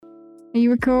Are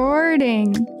you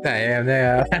recording? I am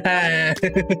there.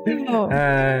 Oh.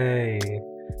 Hi.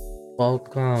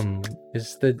 Welcome.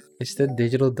 It's the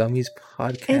Digital Dummies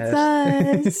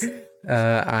podcast. It's us.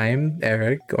 I'm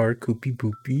Eric or Koopy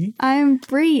Boopy. I'm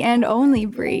Bree and only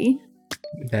Bree.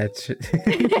 That's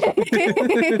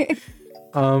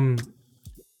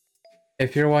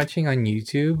if you're watching on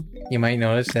YouTube, you might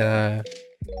notice that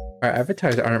our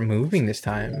avatars aren't moving this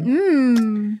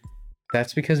time.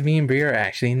 That's because me and Bree are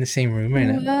actually in the same room right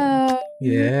now. Whoa.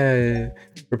 Yeah.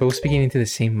 We're both speaking into the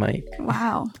same mic.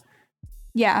 Wow.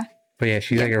 Yeah. But yeah,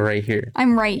 she's like right here.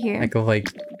 I'm right here. I go like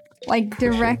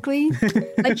directly.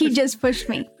 Like he just pushed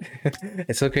me.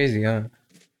 It's so crazy, huh?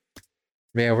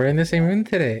 But yeah, we're in the same room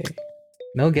today.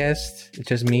 No guests. It's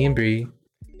just me and Bree.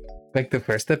 Like the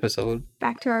first episode.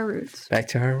 Back to our roots. Back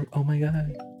to our... Oh my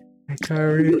god. Back to our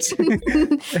roots.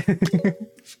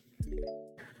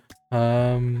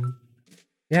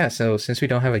 Yeah, so since we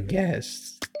don't have a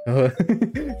guest... we're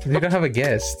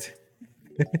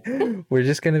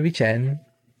just gonna be chatting.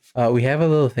 We have a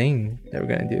little thing that we're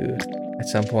gonna do at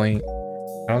some point.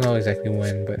 I don't know exactly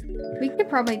when, but... We could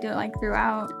probably do it like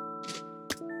throughout.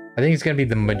 I think it's gonna be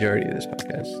the majority of this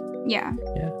podcast. Yeah.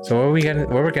 Yeah. So what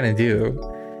we're gonna do,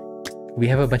 we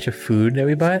have a bunch of food that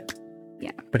we bought.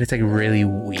 Yeah. But it's like really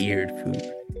weird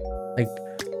food.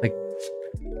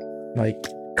 Like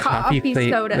Coffee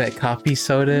soda. Like coffee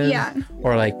sodas. Yeah.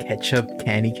 Or like ketchup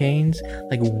candy canes.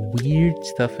 Like weird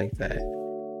stuff like that.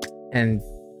 And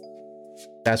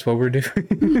that's what we're doing.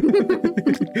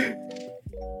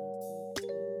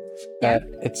 Yeah.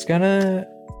 It's gonna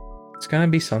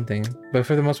be something. But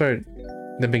for the most part,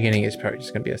 the beginning is probably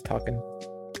just gonna be us talking.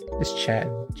 Just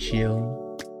chatting,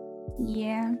 chilling.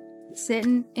 Yeah.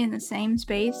 Sitting in the same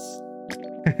space.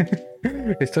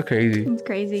 It's so crazy. It's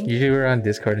crazy. Usually we're on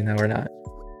Discord and now we're not.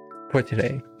 For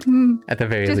today. At the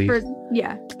very least.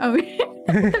 Yeah. Oh,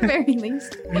 at the very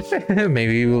least.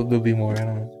 Maybe there'll be more. I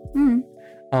don't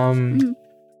know.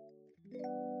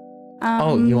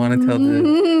 Oh, you want to tell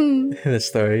the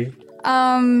story?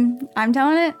 I'm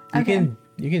telling it. Okay.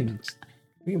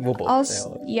 We'll both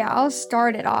tell it. I'll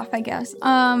start it off, I guess.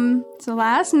 So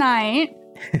last night,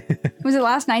 was it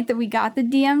last night that we got the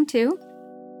DM too?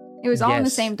 It was all on the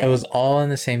same day. It was all on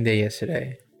the same day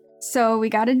yesterday. So we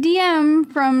got a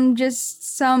DM from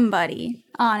just somebody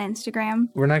on Instagram.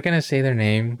 We're not gonna say their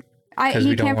name.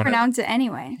 You can't pronounce it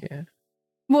anyway. Yeah.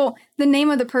 Well, the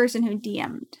name of the person who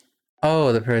DM'd.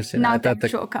 Oh, the person. Not the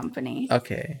actual company.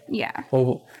 Okay. Yeah.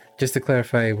 Well, just to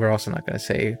clarify, we're also not gonna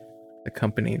say the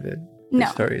company that the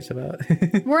story is about.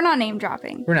 We're not name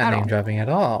dropping. We're not name dropping at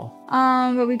all.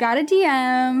 But we got a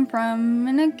DM from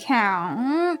an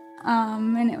account.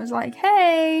 And it was like,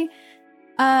 hey,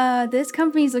 this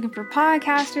company's looking for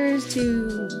podcasters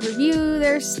to review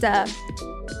their stuff.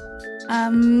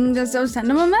 So send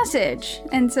them a message.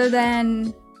 And so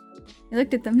then I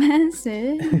looked at the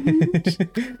message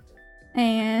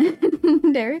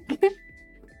and Derek.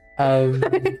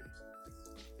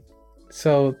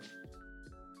 So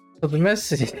the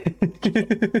message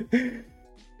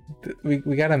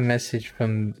we got a message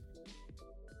from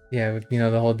the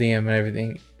whole DM and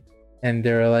everything. And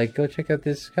they were like, go check out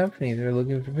this company. They're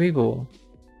looking for people.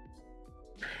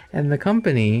 And the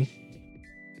company,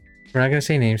 we're not going to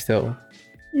say names still.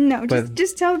 No,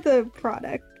 just tell the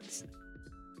products.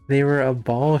 They were a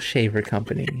ball shaver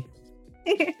company.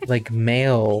 Like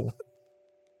male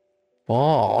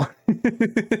ball.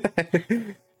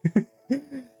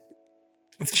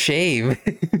 Shave.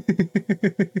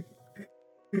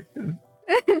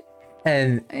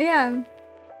 And yeah.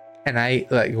 And I,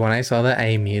 like, when I saw that, I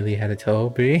immediately had to tell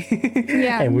Bree.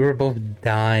 Yeah. And we were both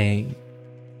dying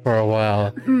for a while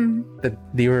that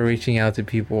they were reaching out to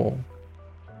people.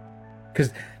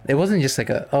 Because it wasn't just like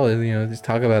just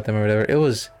talk about them or whatever. It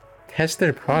was test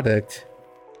their product,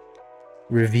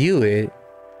 review it,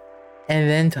 and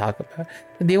then talk about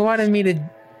it. They wanted me to...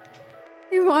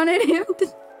 They wanted me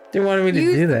to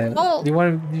do that. They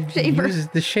wanted to shaver. use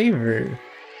the shaver.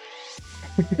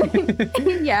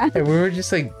 Yeah. And we were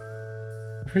just like...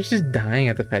 We're just dying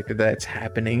at the fact that that's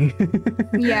happening.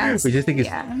 Yeah. We just think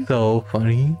it's so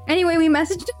funny. Anyway, we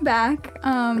messaged him back.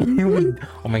 Oh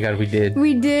my god, we did.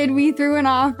 We did. We threw an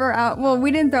offer out. Well,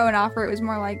 we didn't throw an offer. It was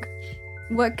more like,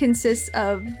 what consists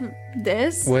of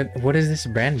this? What is this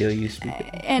brand deal you speak of?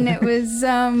 And it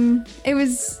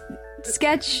was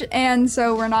sketch, and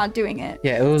so we're not doing it.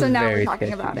 Yeah, it was. So now very we're talking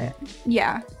sketchy. about it.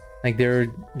 Yeah. Like they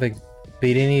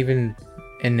didn't even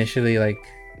initially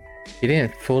they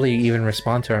didn't fully even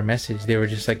respond to our message. They were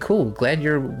just like, cool, glad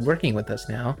you're working with us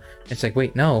now. It's like,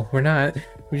 wait, no, we're not.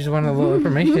 We just want a little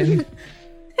information.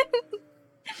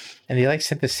 and they like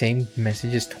sent the same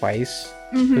messages twice.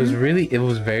 Mm-hmm. It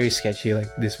was very sketchy.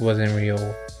 Like this wasn't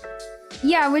real.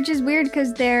 Yeah, which is weird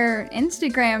because their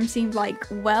Instagram seemed like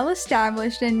well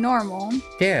established and normal.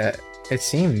 Yeah, it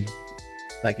seemed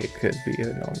like it could be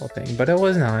a normal thing, but it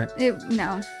was not.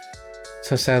 No.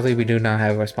 So sadly, we do not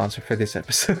have our sponsor for this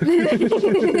episode.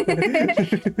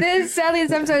 This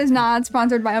episode is not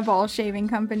sponsored by a ball shaving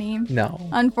company. No.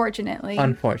 Unfortunately.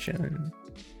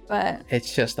 But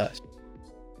it's just us.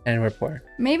 And we're poor.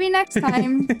 Maybe next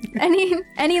time,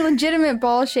 any legitimate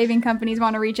ball shaving companies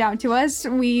want to reach out to us,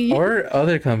 or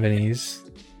other companies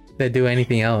that do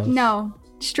anything else. No,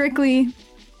 strictly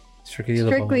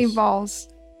the balls. balls.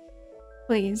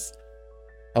 Please.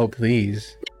 Oh,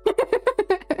 please.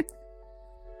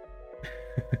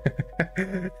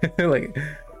 Like,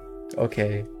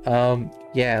 okay.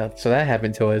 Yeah, so that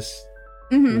happened to us.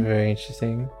 Mm-hmm. Very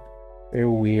interesting. Very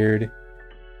weird.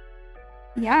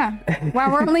 Yeah. Wow,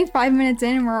 we're only 5 minutes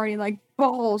in and we're already like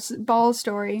ball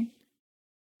story.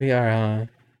 We are,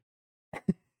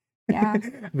 Yeah.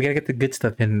 We gotta get the good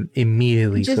stuff in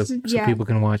immediately so yeah. people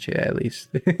can watch it at least.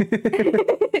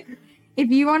 If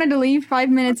you wanted to leave 5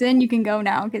 minutes in, you can go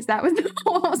now because that was the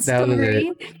whole story. That was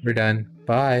it. We're done.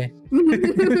 Bye.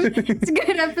 It's a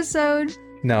good episode.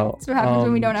 No. That's what happens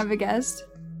when we don't have a guest.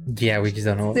 Yeah, we just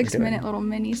don't know what 6 minute little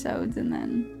mini-sodes and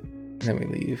then we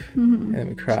leave. Mm-hmm. And then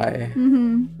we cry.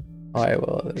 Mm-hmm. Oh, I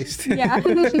will at least. Yeah.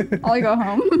 I'll go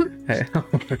home.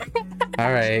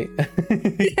 All right.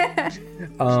 Yeah.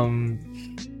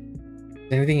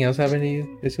 Anything else happened to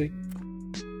you this week?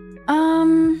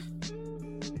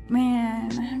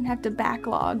 Man, I have to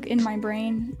backlog in my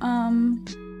brain.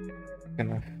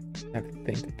 Gonna have to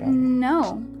think about it.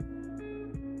 No.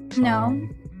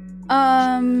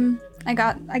 I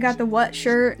got the what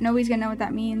shirt. Nobody's gonna know what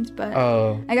that means, but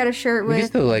I got a shirt we with can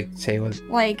still like say what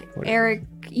Eric.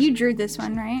 You drew this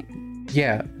one, right?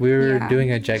 Yeah, we were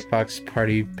doing a Jackbox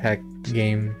party pack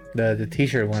game. The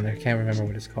t-shirt one. I can't remember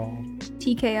what it's called.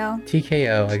 TKO.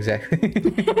 TKO, exactly.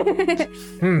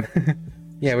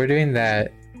 Yeah, we're doing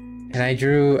that, and I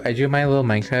drew my little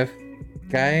Minecraft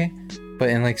guy, but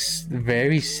in like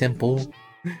very simple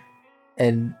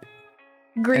and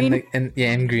green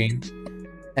and green,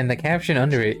 and the caption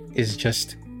under it is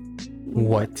just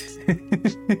what.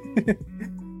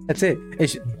 That's it.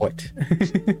 It's what.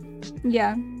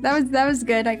 Yeah, that was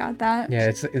good. I got that. Yeah,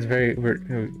 it's very.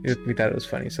 We thought it was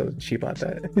funny, so she bought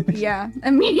that. Yeah,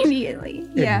 immediately.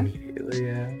 Yeah. Immediately,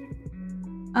 yeah.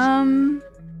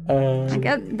 I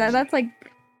guess that's like.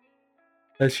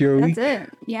 That's your week. That's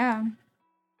it. Yeah.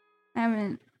 I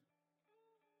haven't.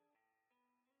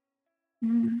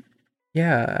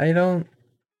 Yeah, I don't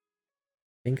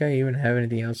think I even have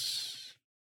anything else.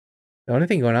 The only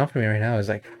thing going on for me right now is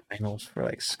like finals for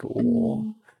like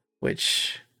school,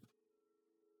 which.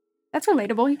 That's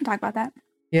relatable. You can talk about that.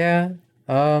 Yeah.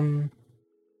 I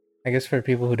guess for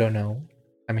people who don't know,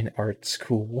 I'm in art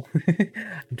school. I'm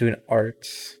doing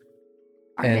arts.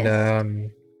 Artist.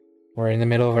 And we're in the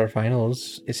middle of our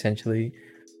finals, essentially.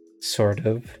 Sort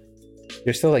of.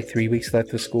 There's still like 3 weeks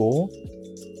left of school,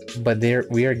 but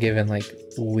we are given like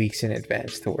weeks in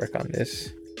advance to work on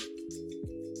this.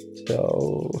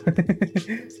 So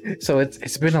so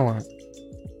it's been a lot.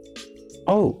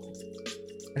 Oh,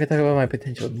 I can talk about my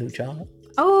potential new job.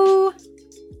 Oh,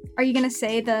 are you gonna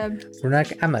say the?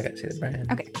 I'm not gonna say the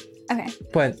brand. Okay.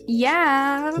 But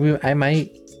yeah, I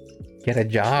might get a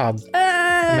job.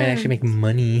 I might actually make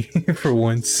money for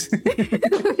once.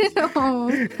 No.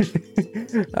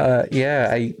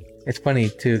 Yeah, it's funny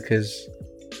too because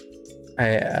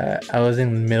I was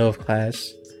in the middle of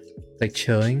class, like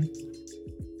chilling,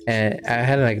 and I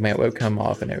had like my webcam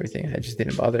off and everything. I just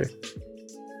didn't bother.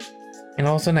 And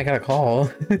all of a sudden I got a call.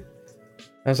 I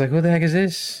was like, who the heck is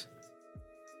this?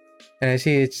 And I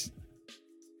see it's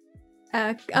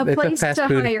a place to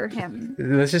hire him.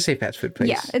 Let's just say fast food place.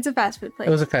 Yeah, it's a fast food place.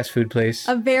 It was a fast food place.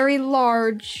 A very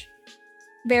large,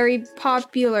 very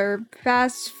popular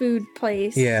fast food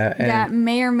place. Yeah. That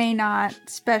may or may not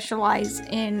specialize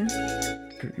in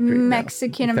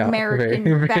Mexican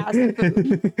American fast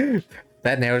food.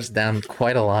 That narrows down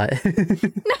quite a lot.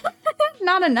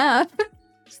 Not enough.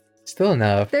 Still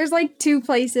enough. There's like 2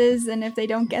 places, and if they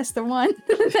don't guess the one,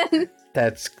 then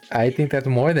I think that's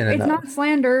more than enough. It's not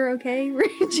slander, okay? We're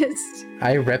just.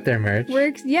 I rep their merch.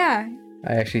 Yeah.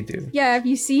 I actually do. Yeah, if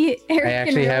you see Eric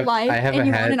in real life and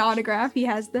you want an autograph, he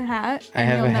has the hat. I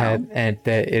have a hat, and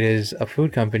that it is a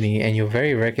food company, and you'll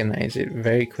recognize it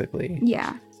very quickly.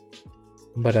 Yeah.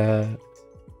 But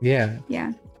yeah.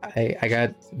 Yeah.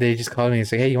 They just called me and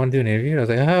said, hey, you want to do an interview? I was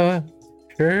like, oh,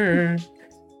 sure.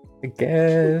 I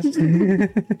guess.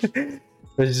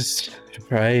 was just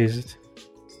surprised.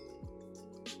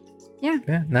 Yeah.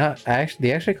 Yeah. Now,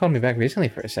 they actually called me back recently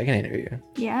for a second interview.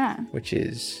 Yeah. Which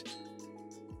is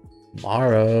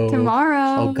tomorrow.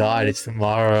 Tomorrow. Oh God, it's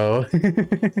tomorrow.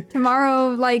 Tomorrow,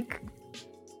 like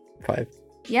 5.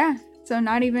 Yeah. So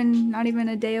not even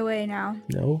a day away now.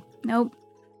 No. Nope.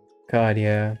 God,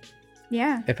 yeah.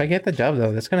 Yeah. If I get the job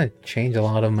though, that's gonna change a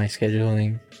lot of my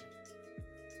scheduling.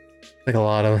 Like a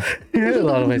lot of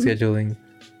my scheduling.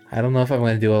 I don't know if I'm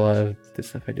gonna do a lot of the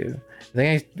stuff I do. I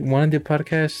think I want to do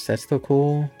podcasts. That's still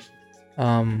cool.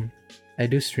 I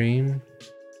do stream.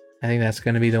 I think that's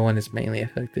gonna be the one that's mainly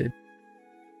affected.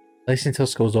 At least until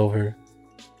school's over.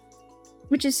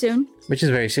 Which is soon. Which is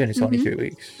very soon. It's only 3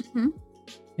 weeks. Mm-hmm.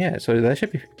 Yeah, so that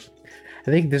should be... I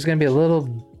think there's gonna be a little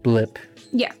blip.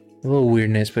 Yeah. A little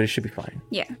weirdness, but it should be fine.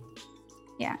 Yeah.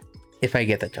 Yeah. If I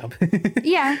get that job.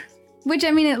 Yeah. Which,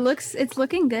 I mean, it's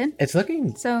looking good. It's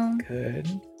looking so good.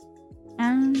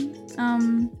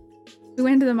 We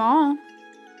went to the mall.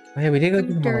 Oh, yeah, we did go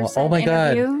to the mall. Oh my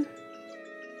God.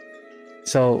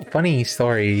 So, funny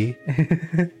story.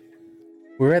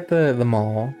 We're at the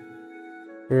mall.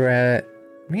 We're at...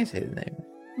 I'm gonna say the name.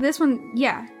 This one,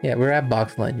 yeah. Yeah, we're at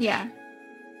Box Lunch. Yeah.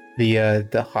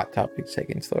 The Hot Topic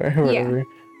second store. Or whatever. Yeah.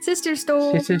 Sister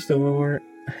store. Sister store.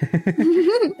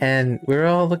 And we were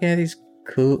all looking at these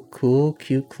cool,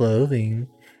 cute clothing.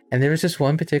 And there was this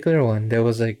one particular one that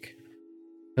was like...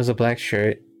 It was a black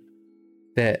shirt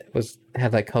that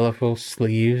had like colorful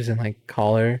sleeves and like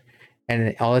collar.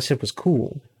 And all that shit was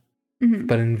cool. Mm-hmm.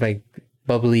 But in like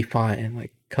bubbly font and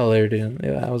like colored. And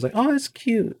I was like, oh, that's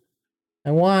cute.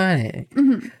 I want it.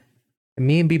 Mm-hmm.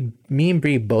 And me and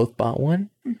Bree both bought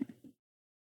one. Mm-hmm.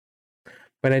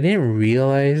 But I didn't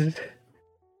realize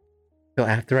until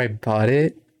after I bought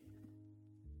it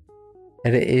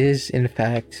that it is in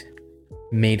fact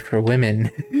made for women.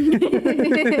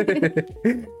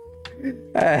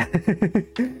 And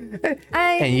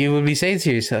you would be saying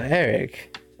to yourself,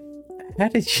 Eric, how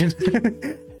did you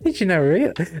not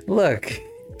realize? Look,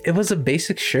 it was a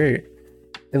basic shirt.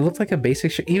 It looked like a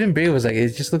basic shirt. Even Brie was like, it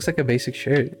just looks like a basic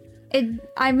shirt.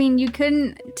 I mean, you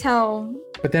couldn't tell.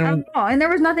 But then, and there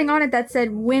was nothing on it that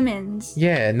said women's.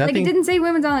 Yeah, nothing. Like, it didn't say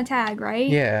women's on the tag, right?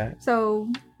 Yeah.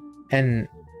 So.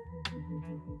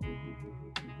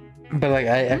 But like,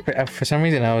 I for some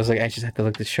reason I was like, I just have to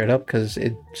look this shirt up because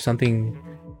it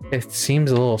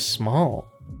seems a little small.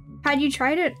 Had you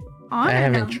tried it on? I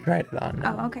haven't tried it on.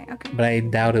 No. Oh, okay. But I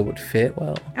doubt it would fit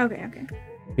well. Okay.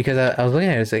 Because I was looking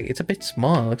at it, it's like, it's a bit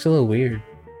small. It looks a little weird.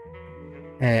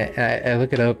 And I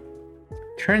look it up.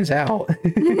 Turns out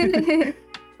the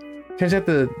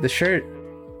shirt,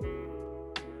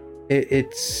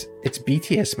 it's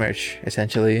BTS merch,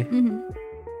 essentially. Mm-hmm.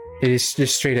 It is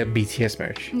just straight up BTS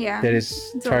merch. Yeah. That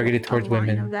is targeted towards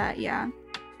women. Of that, yeah.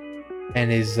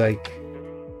 And is like...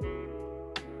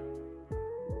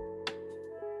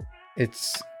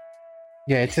 It's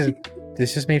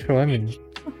just made for women.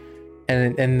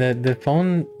 And the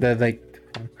phone, the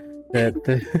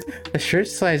shirt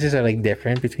sizes are like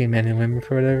different between men and women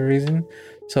for whatever reason.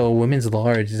 So a women's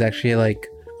large is actually like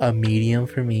a medium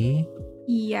for me.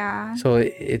 Yeah. So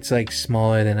it's like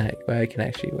smaller than I can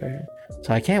actually wear.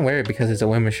 So I can't wear it because it's a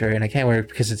women's shirt, and I can't wear it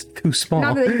because it's too small.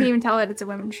 Not that you can even tell it it's a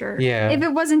women's shirt. Yeah. If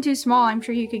it wasn't too small, I'm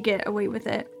sure you could get away with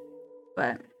it.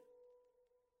 But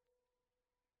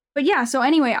yeah, so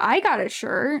anyway, I got a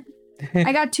shirt.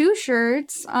 I got 2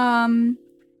 shirts.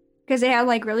 Because they had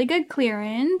like really good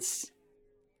clearance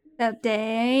that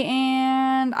day,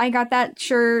 and I got that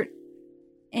shirt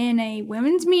in a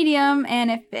women's medium, and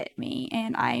it fit me,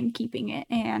 and I'm keeping it,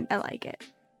 and I like it.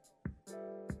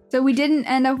 So we didn't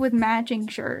end up with matching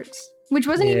shirts, which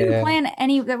wasn't even planned.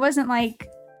 That wasn't like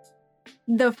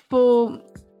the full.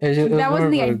 That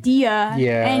wasn't the idea.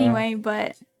 Yeah. Anyway,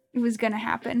 but it was gonna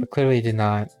happen. But clearly, it did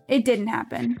not. It didn't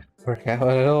happen. Work out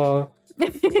at all.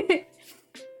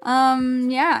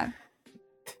 Yeah.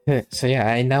 So yeah,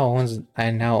 I now own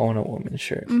a woman's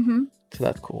shirt. Mm-hmm. So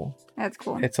that's cool. That's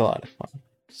cool. It's a lot of fun.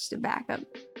 Just a backup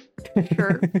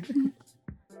shirt.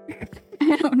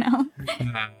 I don't know.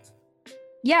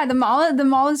 Yeah, the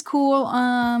mall is cool.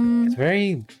 It's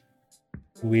very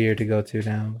weird to go to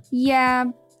now.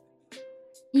 Yeah,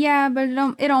 but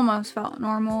it almost felt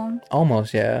normal.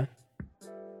 Almost, yeah.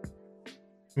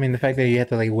 I mean, the fact that you have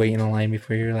to like wait in a line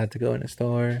before you're allowed to go in a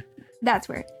store. That's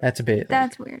weird. That's a bit.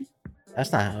 That's weird.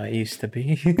 That's not how it used to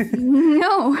be.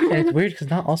 No. And it's weird because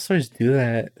not all stores do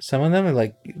that. Some of them are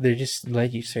like, they just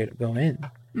let you straight up go in.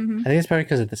 Mm-hmm. I think it's probably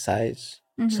because of the size.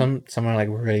 Mm-hmm. Some are like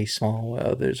really small, while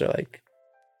others are like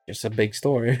just a big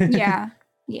store. Yeah.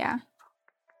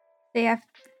 They have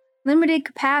limited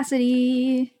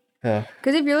capacity.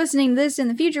 Because if you're listening to this in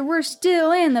the future, we're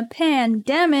still in the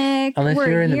pandemic. Unless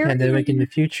you're in the pandemic in the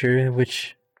future,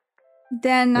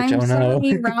 then I'm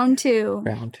sorry, round 2.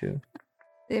 Round 2.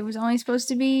 It was only supposed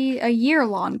to be a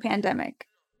year-long pandemic.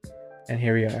 And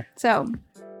here we are. So,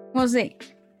 we'll see.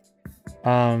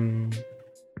 No?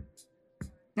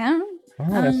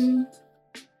 That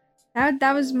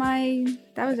was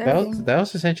everything. That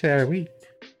was essentially our week.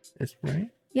 Right?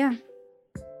 Yeah.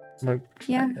 Like,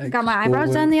 I got my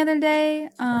eyebrows done the other day.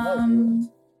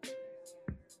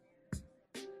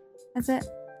 That's it.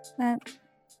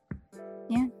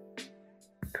 Yeah.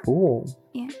 Cool.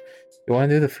 Yeah. You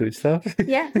want to do the food stuff?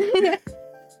 Yeah.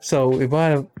 So we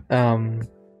bought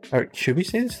or should we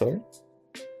say the story?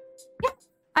 Yeah.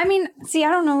 I mean, see,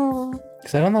 I don't know.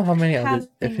 Because I don't know how many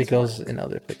if it goes in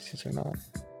other places or not.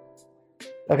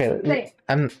 Okay.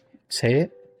 Say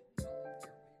it.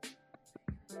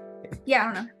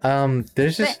 Yeah, I don't know.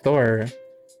 There's a store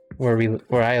where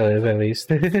I live, at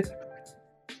least,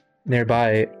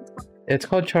 nearby. It's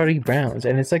called Charlie Brown's,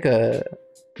 and it's like a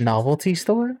novelty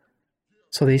store.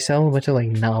 So they sell a bunch of like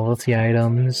novelty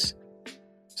items,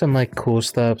 some like cool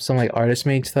stuff, some like artist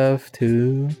made stuff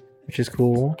too, which is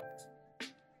cool.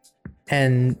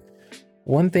 And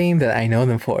one thing that I know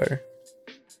them for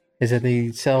is that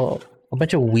they sell a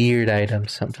bunch of weird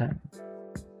items sometimes.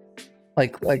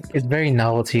 Like it's very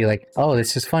novelty, like, oh,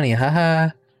 this is funny, haha.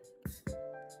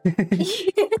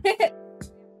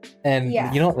 And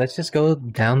let's just go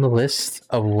down the list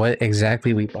of what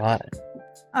exactly we bought.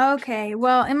 Okay,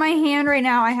 well, in my hand right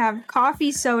now I have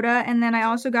coffee soda, and then I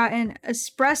also got an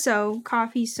espresso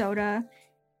coffee soda,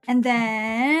 and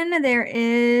then there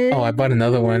is... Oh, I bought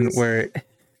another one where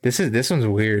this one's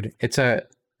weird. It's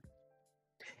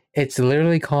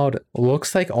literally called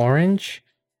looks like orange,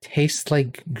 tastes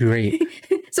like grape.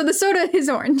 So the soda is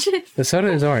orange. The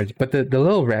soda is orange, but the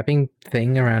little wrapping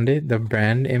thing around it, the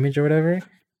brand image or whatever,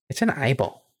 it's an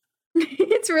eyeball.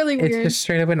 It's really weird. It's just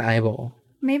straight up an eyeball.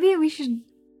 Maybe we should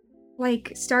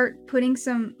like start putting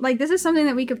some, like, this is something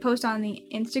that we could post on the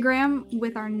Instagram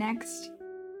with our next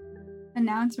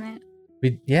announcement.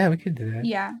 We could do that.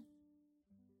 Yeah.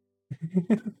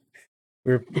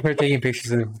 We're taking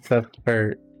pictures of stuff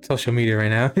for social media right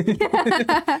now.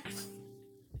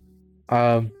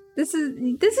 This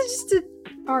is just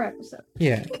our episode.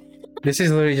 Yeah. This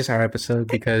is literally just our episode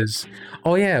because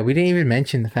we didn't even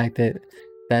mention the fact that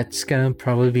that's gonna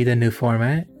probably be the new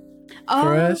format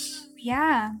for us.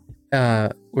 Yeah.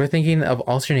 We're thinking of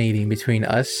alternating between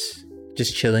us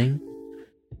just chilling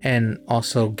and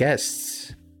also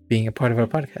guests being a part of our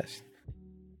podcast.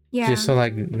 Yeah. Just so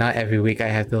like not every week I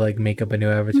have to like make up a new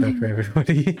avatar for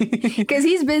everybody. Because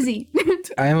he's busy.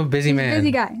 I am a busy man.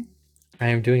 Busy guy. I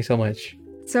am doing so much.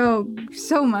 So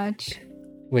much.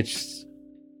 Which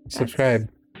subscribe.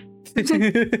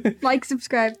 Like,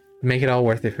 subscribe. Make it all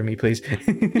worth it for me, please.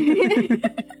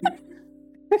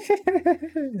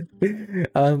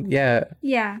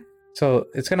 Yeah. So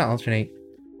it's gonna alternate,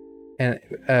 and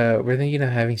we're thinking of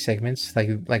having segments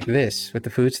like this with the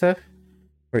food stuff,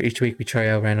 where each week we try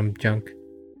out random junk,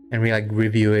 and we like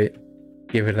review it,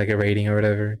 give it like a rating or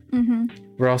whatever. Mm-hmm.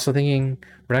 We're also thinking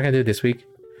we're not gonna do it this week,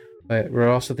 but we're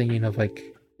also thinking of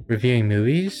like reviewing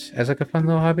movies as like a fun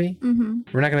little hobby. Mm-hmm.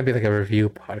 We're not gonna be like a review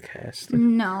podcast.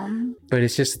 No. But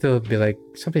it's just still be like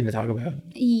something to talk about.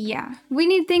 Yeah. We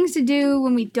need things to do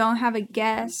when we don't have a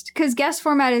guest. Because guest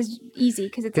format is easy.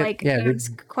 Because it's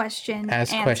ask question,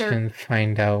 answer. Question,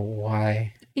 find out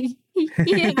why.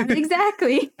 Yeah,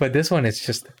 exactly. But this one, it's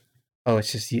just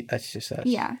us.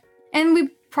 Yeah. And we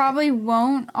probably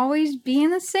won't always be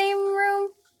in the same room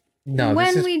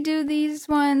when we do these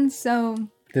ones. So...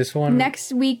 This one...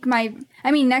 Next week my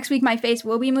face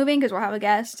will be moving because we'll have a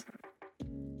guest.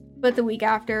 But the week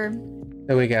after,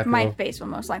 my face will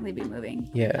most likely be moving.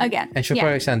 Yeah. Again. And she'll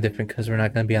probably sound different because we're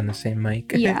not going to be on the same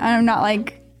mic. Yeah, I'm not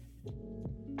like...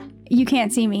 You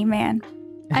can't see me, man.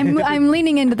 I'm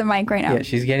leaning into the mic right now. Yeah,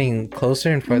 she's getting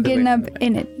closer and further. Getting up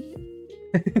in it.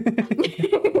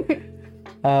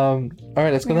 All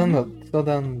right, let's go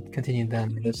down, continue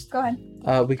down this. Go ahead.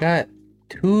 We got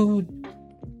 2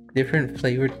 different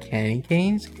flavored candy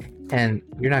canes, and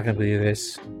you're not gonna believe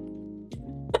this.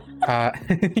 I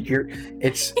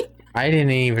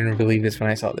didn't even believe this when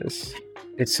I saw this.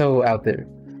 It's so out there.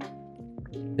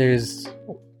 There's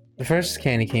the first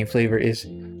candy cane flavor is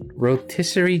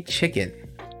rotisserie chicken.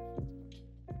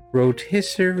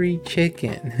 Rotisserie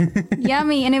chicken.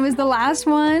 Yummy, and it was the last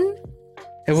one.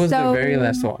 It was the very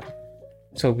last one.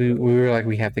 So we were like,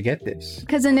 we have to get this.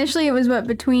 Because initially it was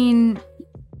between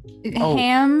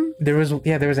Ham. There was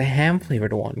a ham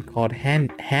flavored one called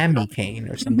hammy cane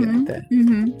or something like that.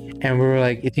 And we were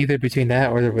like, it's either between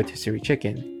that or the rotisserie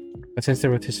chicken. But since the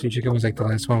rotisserie chicken was like the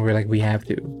last one, we were like, we had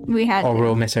to. Or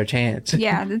we'll miss our chance.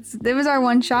 Yeah, it was our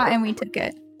one shot and we took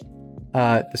it.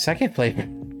 The second flavor.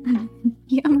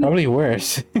 Yummy. Probably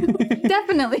worse.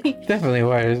 Definitely. Definitely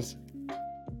worse.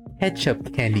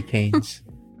 Ketchup candy canes.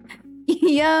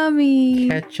 Yummy.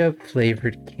 Ketchup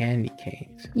flavored candy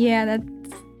canes. Yeah,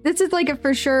 this is like a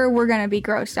for sure we're gonna be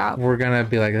grossed out. We're gonna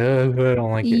be like, oh, I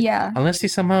don't like it. Yeah. Unless they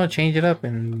somehow change it up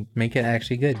and make it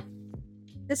actually good.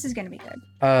 This is gonna be good.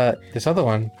 This other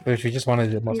one, which we just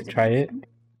wanted to try it.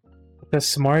 The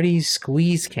Smarties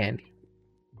squeeze candy.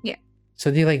 Yeah. So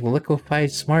they like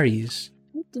liquefied Smarties.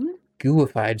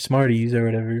 Gooified Smarties or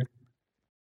whatever.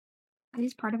 Are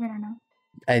these part of it or no?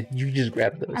 You just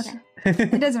grab those. Okay.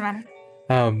 It doesn't matter.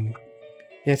 Yeah,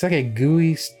 it's like a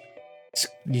gooey.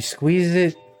 You squeeze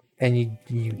it and you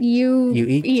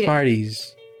eat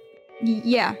Smarties.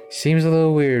 Yeah. Seems a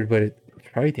little weird, but it's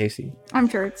probably tasty. I'm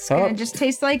sure it's gonna just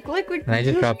taste like liquid. And I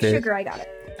just dropped sugar. it. I got it.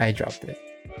 I dropped it.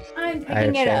 I'm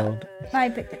picking it up. I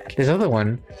picked it up. This other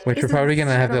one, which we're probably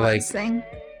gonna have to like. I'm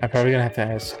probably gonna have to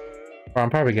ask. Or I'm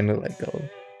probably gonna like go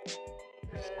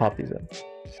pop these up.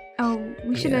 Oh,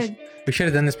 we should have. We should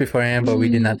have done this beforehand, but we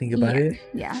did not think about it.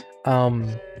 Yeah.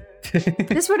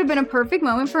 This would have been a perfect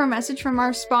moment for a message from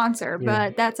our sponsor,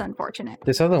 but that's unfortunate.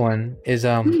 This other one is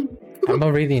I'm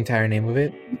gonna read the entire name of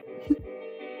it.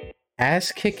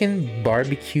 Ass kicking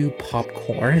barbecue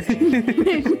popcorn.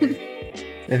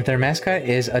 And their mascot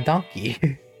is a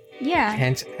donkey. Yeah.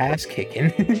 Hence ass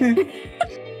kicking.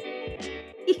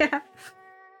 Yeah.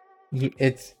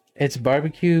 It's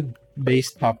barbecue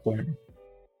based popcorn.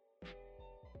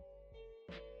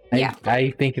 Yeah.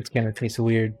 I think it's gonna taste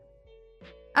weird.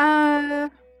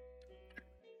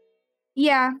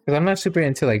 Yeah. Because I'm not super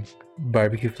into like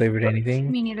barbecue flavored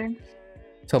anything. Me neither.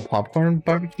 So popcorn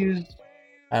barbecues,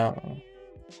 I don't know.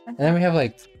 And then we have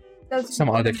like some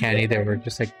other candy that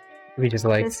we just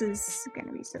like. This is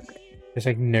gonna be so good. It's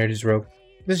like Nerd's Rope.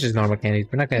 This is just normal candies.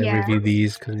 We're not gonna review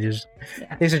these because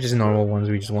these are just normal ones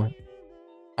we just want.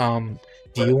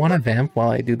 Do you want to vamp while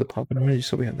I do the popcorn just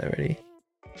so we have that ready?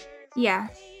 Yeah.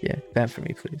 Yeah, vamp for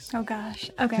me, please. Oh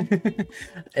gosh. Okay.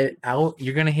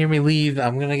 You're gonna hear me leave.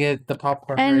 I'm gonna get the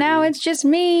popcorn. And ready. Now it's just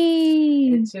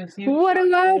me. It's just you. What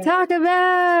am I talking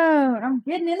about? I'm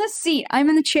getting in the seat. I'm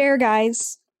in the chair,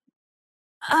 guys.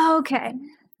 Okay.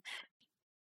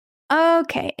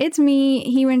 Okay, it's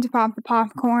me. He went to pop the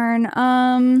popcorn.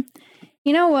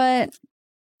 You know what?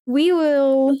 We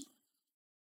will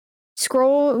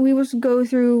go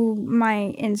through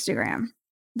my Instagram.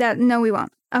 No, we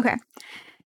won't. Okay.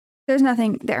 There's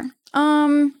nothing there.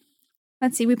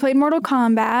 Let's see. We played Mortal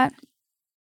Kombat.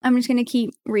 I'm just gonna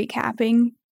keep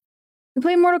recapping. We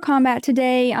played Mortal Kombat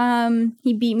today.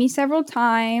 He beat me several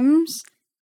times.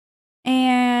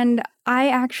 And I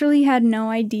actually had no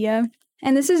idea.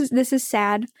 And this is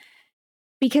sad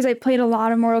because I played a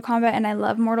lot of Mortal Kombat and I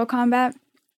love Mortal Kombat.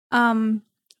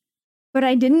 But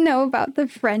I didn't know about the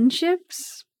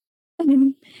friendships.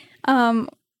 Because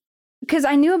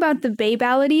I knew about the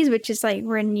babalities, which is like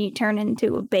when you turn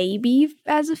into a baby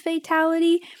as a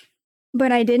fatality.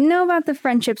 But I didn't know about the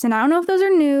friendships, and I don't know if those are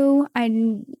new. I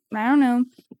don't know.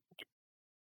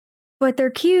 But they're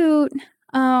cute.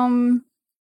 And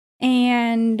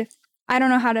I don't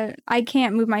know I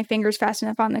can't move my fingers fast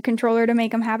enough on the controller to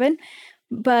make them happen.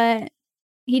 But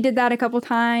he did that a couple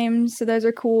times, so those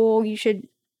are cool. You should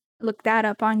look that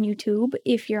up on YouTube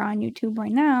if you're on YouTube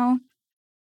right now.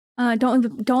 Don't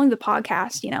leave the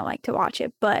podcast, like to watch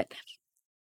it, but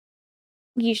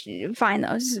you should find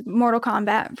those Mortal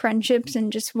Kombat friendships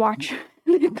and just watch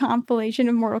the compilation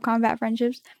of Mortal Kombat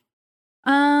friendships.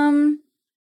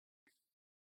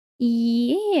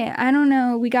 Yeah, I don't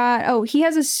know. He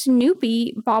has a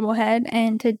Snoopy bobblehead,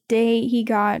 and today he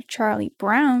got Charlie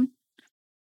Brown.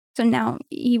 So now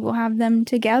he will have them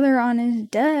together on his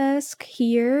desk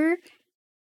here.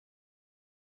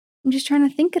 I'm just trying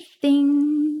to think of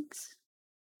things.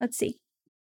 Let's see.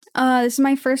 This is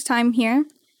my first time here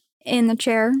in the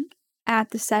chair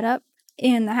at the setup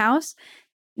in the house.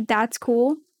 That's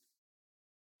cool.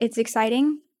 It's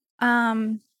exciting.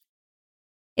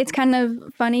 It's kind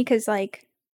of funny because, like,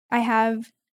 I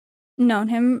have known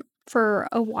him for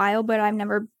a while, but I've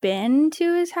never been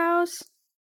to his house.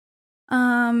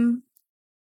 And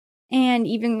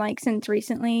even, like, since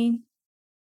recently,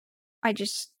 I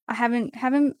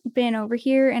haven't been over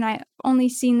here, and I only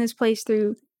seen this place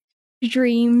through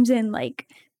dreams and, like,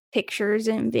 pictures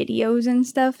and videos and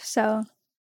stuff, so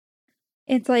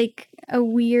it's like a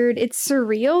weird, it's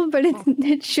surreal, but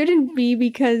it shouldn't be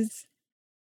because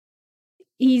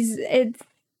it's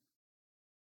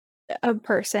a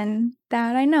person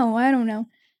that I know. I don't know.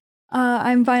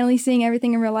 I'm finally seeing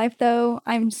everything in real life, though.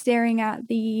 I'm staring at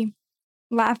the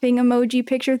laughing emoji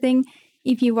picture thing.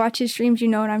 If you watch his streams, you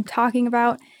know what I'm talking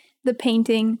about. The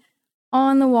painting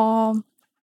on the wall.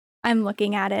 I'm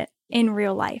looking at it in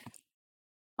real life.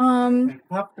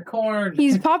 Pop the corn.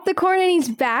 He's popped the corn and he's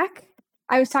back.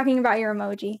 I was talking about your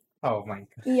emoji. Oh my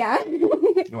god. Yeah. You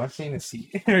want to stay in the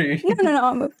seat?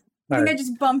 No. I think I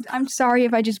just bumped. I'm sorry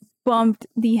if I just bumped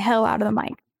the hell out of the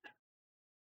mic.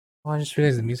 Oh, I just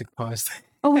realized the music paused.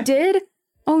 Oh, it did?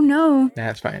 Oh no. Nah,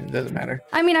 it's fine. It doesn't matter.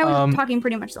 I mean, I was talking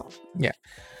pretty much the whole. Yeah.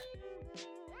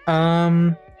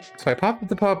 So I popped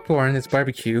the popcorn. It's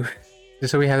barbecue,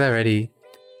 just so we have that ready.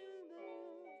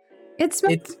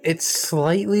 It's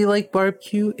slightly like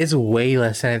barbecue. It's way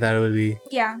less than I thought it would be.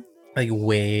 Yeah. Like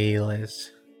way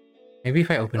less. Maybe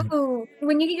if I open. Ooh,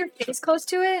 when you get your face close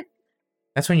to it.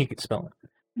 That's when you can smell it.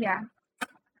 Yeah.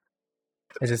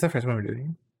 Is this the first one we're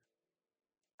doing?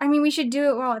 I mean, we should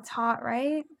do it while it's hot,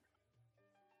 right?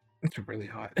 It's really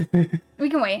hot. We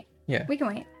can wait. Yeah. We can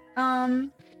wait.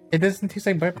 It doesn't taste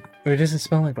like barbecue. Or it doesn't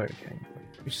smell like barbecue.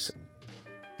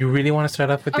 You really want to start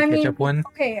off with the ketchup one?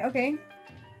 Okay.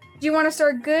 Do you want to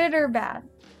start good or bad?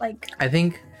 Like, I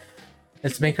think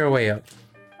let's make our way up.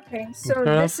 Okay, so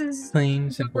this is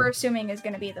plain, simple. We're assuming is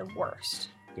going to be the worst.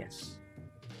 Yes.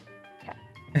 Okay.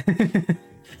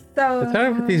 So let's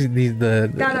start off with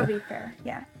that'll be fair.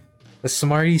 Yeah. The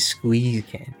Smarties squeeze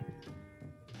candy.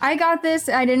 I got this.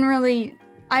 I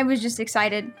was just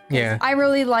excited. Yeah. I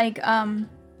really like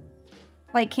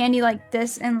candy like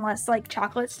this and less like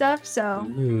chocolate stuff.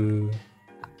 So. Ooh.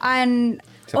 I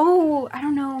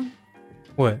don't know.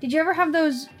 What? Did you ever have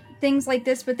those things like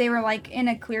this, but they were like in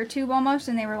a clear tube almost,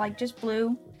 and they were like just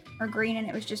blue or green, and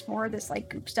it was just more of this like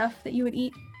goop stuff that you would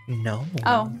eat? No.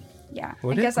 Oh, yeah.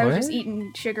 I guess I was just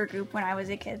eating sugar goop when I was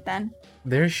a kid then.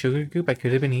 There's sugar goop I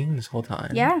could have been eating this whole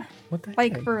time. Yeah. What the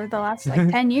heck? For the last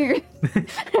 10 years.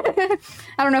 I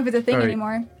don't know if it's a thing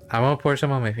anymore. I'm gonna pour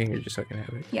some on my finger just so I can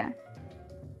have it. Yeah.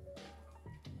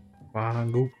 Wow,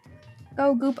 goop.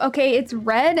 Go goop. Okay, it's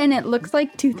red and it looks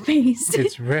like toothpaste.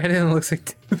 It's red and it looks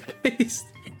like toothpaste.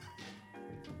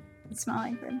 It smells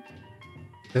like red.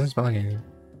 It doesn't smell like anything.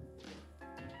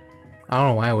 I don't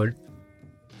know why I would.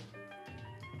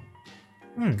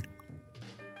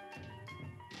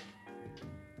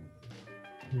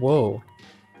 Whoa.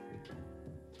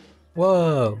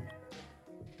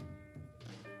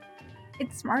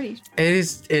 It's Smarties. It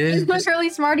is It's literally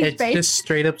Smarties, it's just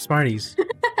straight up Smarties.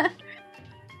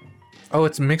 Oh,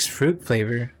 it's mixed fruit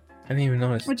flavor. I didn't even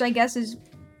notice. Which I guess is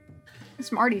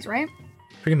Smarties, right?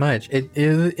 Pretty much. It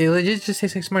legit just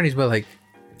tastes like Smarties, but like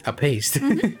a paste.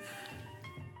 Mm-hmm.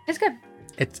 It's good.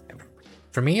 It's,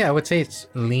 for me, I would say it's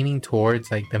leaning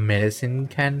towards like the medicine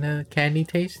kind of candy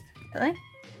taste. Really?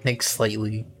 Like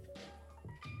slightly.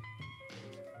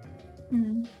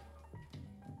 Mm.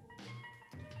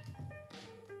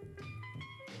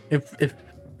 If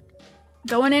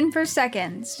Going in for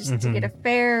seconds just to get a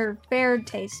fair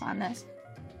taste on this.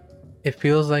 It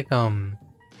feels like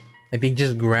they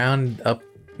just ground up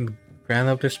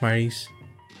their Smarties,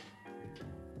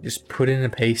 just put it in a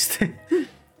paste.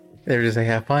 They're just like,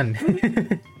 have fun.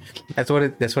 That's what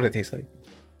it tastes like.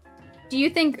 Do you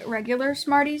think regular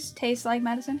Smarties taste like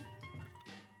medicine?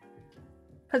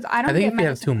 Because I think if you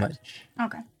have too much.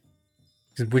 Okay.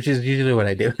 Which is usually what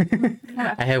I do.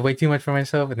 I have way too much for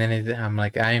myself, and then I'm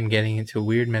like, I am getting into a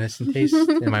weird medicine taste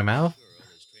in my mouth.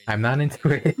 I'm not into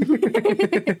it.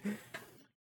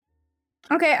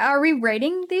 Okay, are we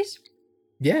rating these?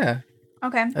 Yeah.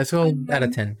 Okay. Let's go out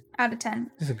of 10. Out of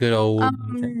 10. This is a good old.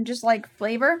 Just like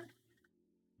flavor.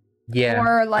 Yeah.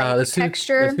 Or like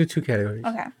texture. Let's do 2 categories.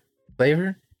 Okay.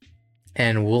 Flavor,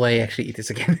 and will I actually eat this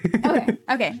again?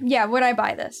 Okay. Yeah. Would I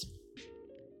buy this?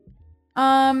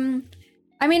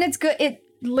 I mean, it's good. It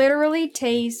literally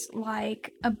tastes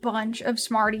like a bunch of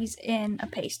Smarties in a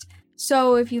paste.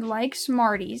 So if you like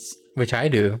Smarties, which I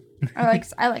do, I like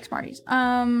Smarties.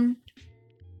 I've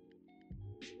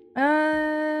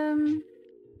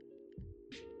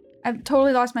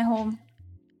totally lost my whole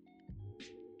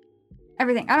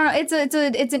everything. I don't know. It's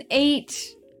an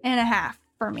 8.5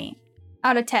 for me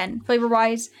out of 10 flavor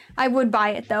wise. I would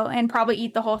buy it though, and probably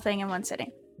eat the whole thing in one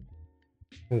sitting.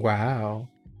 Wow.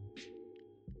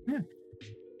 Yeah.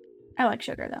 I like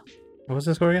sugar though. What was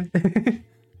the score again?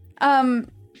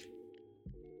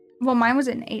 Well, mine was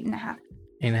an 8.5.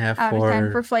 8.5 out of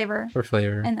 10 for flavor. For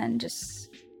flavor. And then just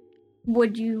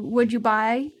would you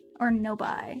buy or no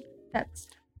buy?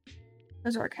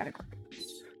 Those are our categories.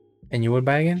 And you would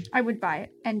buy again? I would buy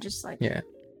it and just like... Yeah.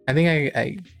 I think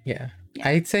yeah.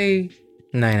 I'd say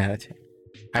 9 out of 10.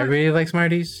 I really like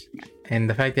Smarties. Yeah. And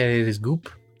the fact that it is goop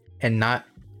and not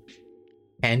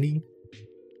candy.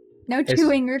 No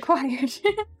chewing required.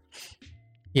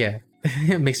 Yeah.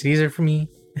 It makes it easier for me.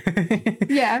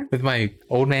 Yeah. With my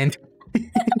old man.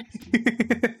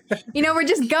 You know, we're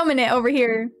just gumming it over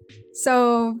here.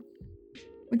 So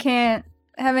we can't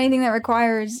have anything that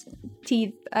requires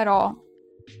teeth at all.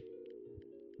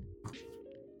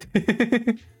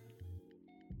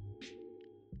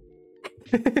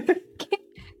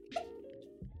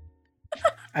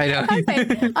 I know.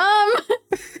 Okay.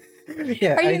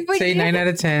 Yeah, I'd say 9 out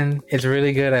of 10. It's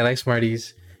really good. I like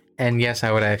Smarties. And yes,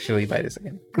 I would actually buy this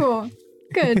again. Cool.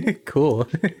 Good. Cool.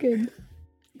 Good.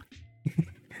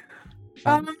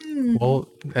 Well,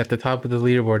 at the top of the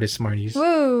leaderboard is Smarties.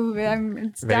 Woo!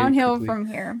 It's Very downhill quickly. from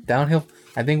here. Downhill.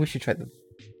 I think we should try the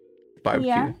barbecue.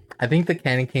 Yeah? I think the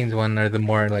candy canes one are the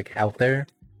more like out there.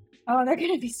 Oh, they're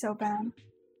gonna be so bad.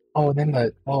 Oh, then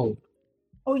Oh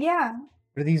yeah.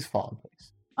 where do these fall in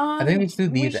place? I think let's do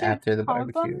we these should after the pop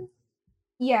barbecue. them.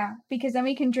 Yeah, because then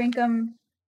we can drink them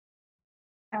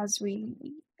as we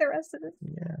eat the rest of it.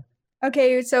 Yeah.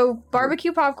 Okay, so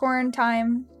barbecue popcorn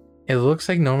time. It looks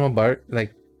like normal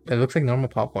it looks like normal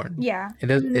popcorn. Yeah. It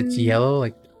does. It's yellow,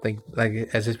 like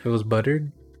as if it was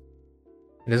buttered.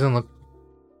 It doesn't look.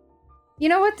 You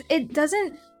know what? It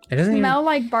doesn't smell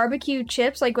like barbecue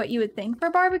chips, like what you would think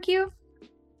for barbecue.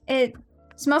 It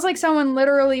smells like someone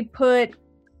literally put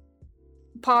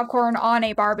popcorn on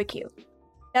a barbecue.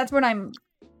 That's what I'm...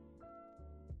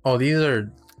 Oh, these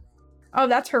are... Oh,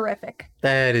 that's horrific.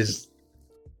 That is...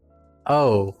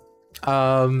 Oh.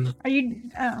 Are you...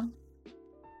 Oh.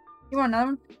 You want another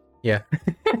one? Yeah.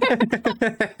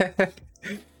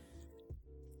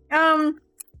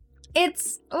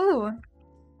 It's... Ooh.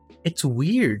 It's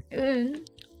weird.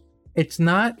 It's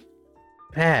not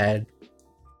bad.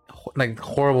 Like,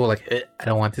 horrible, like, I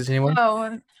don't want this anymore.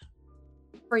 Oh.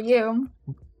 For you.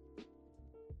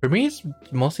 For me, it's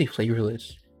mostly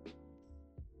flavorless.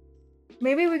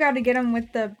 Maybe we got to get them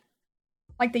with the...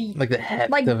 Like the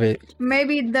heft of it.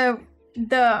 Maybe the You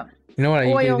know what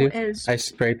I oil usually do? is... I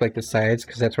scrape, like, the sides,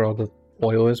 because that's where all the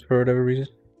oil is for whatever reason.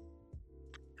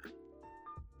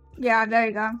 Yeah, there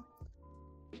you go.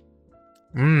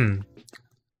 Mmm.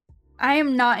 I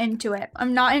am not into it.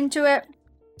 I'm not into it.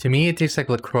 To me, it tastes like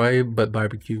LaCroix, but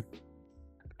barbecue.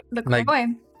 LaCroix.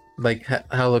 Like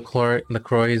how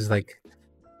LaCroix is like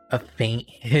a faint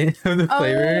hint of the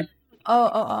flavor.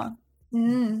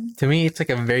 To me, it's like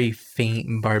a very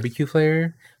faint barbecue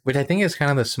flavor, which I think is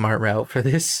kind of the smart route for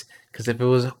this. Because if it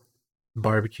was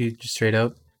barbecue just straight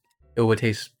up, it would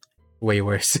taste way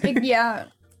worse. Yeah.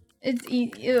 It's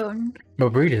ew.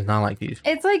 But brie does not like these.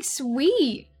 It's like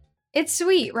sweet. It's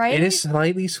sweet, right? It is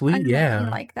slightly sweet, yeah. I don't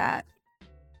like that.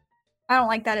 I don't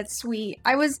like that it's sweet.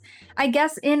 I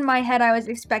guess in my head I was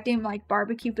expecting like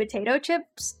barbecue potato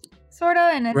chips,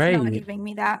 sorta, and it's not giving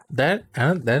me that. That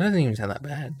doesn't even sound that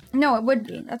bad. No, it would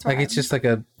be. That's why. Like it's just like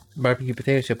a barbecue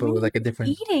potato chip, but with like a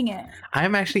different. Eating it.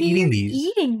 I'm actually eating these.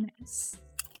 Eating this.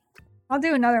 I'll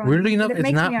do another one. Weirdly enough,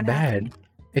 it's not bad.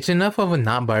 It's enough of a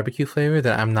not barbecue flavor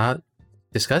that I'm not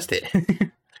disgusted.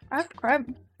 That's crap.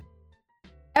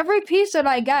 Every piece that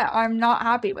I get, I'm not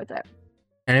happy with it.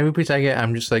 And every piece I get,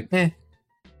 I'm just like,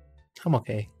 I'm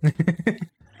okay.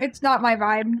 It's not my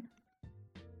vibe.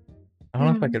 I don't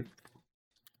know if I could.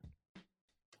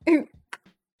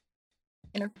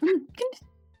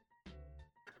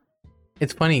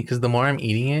 It's funny because the more I'm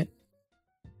eating it,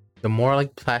 the more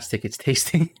like plastic it's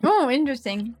tasting. Oh,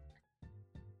 interesting.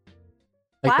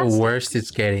 Like Plastic? the worst it's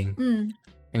getting.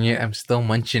 And yet I'm still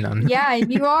munching on them. Yeah,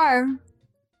 you are.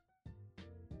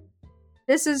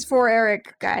 This is for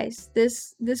Eric, guys.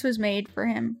 This was made for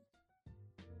him.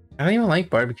 I don't even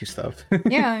like barbecue stuff.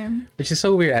 Yeah. Which is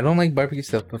so weird. I don't like barbecue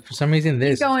stuff, but for some reason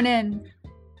this... Keep going in.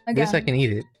 Again. This I can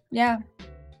eat it. Yeah.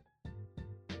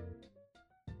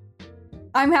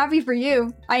 I'm happy for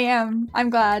you. I am.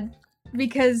 I'm glad.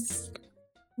 Because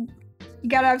you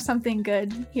gotta have something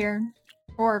good here.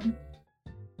 Or...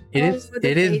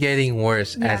 It is getting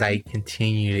worse as I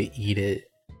continue to eat it.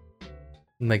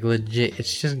 Like legit,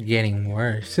 it's just getting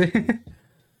worse.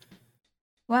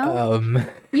 Well,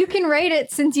 you can rate it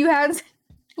since you had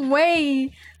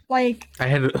way like I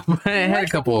had a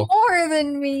couple more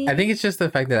than me. I think it's just the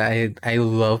fact that I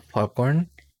love popcorn.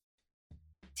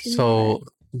 So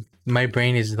my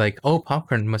brain is like, oh,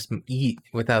 popcorn must eat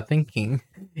without thinking,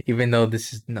 even though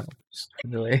this is no.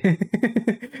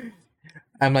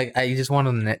 I'm like, I just want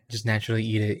to just naturally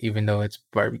eat it, even though it's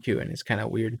barbecue and it's kind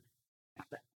of weird.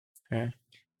 Yeah.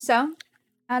 So,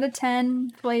 out of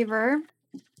 10 flavor.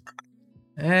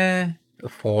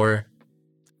 4.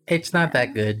 It's not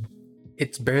that good.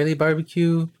 It's barely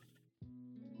barbecue.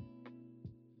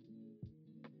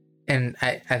 And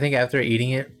I think after eating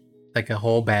it, like a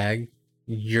whole bag,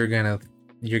 you're gonna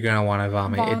want to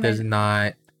vomit. It does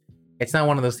not. It's not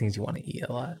one of those things you want to eat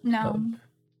a lot. No.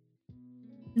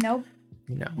 Nope.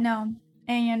 No. No.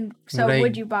 And so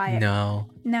would you buy it? No.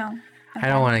 No. Okay. I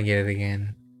don't want to get it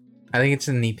again. I think it's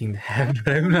a neat thing to have,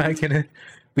 but I'm not gonna.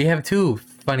 We have 2,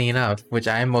 funny enough, which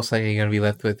I'm most likely gonna be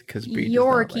left with because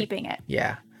you're keeping it.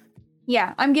 Yeah.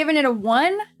 Yeah, I'm giving it a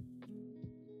 1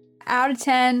 out of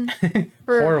 10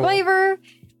 for flavor,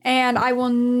 and I will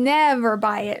never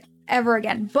buy it ever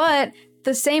again. But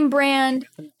the same brand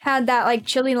had that like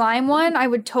chili lime one. I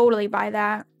would totally buy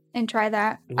that and try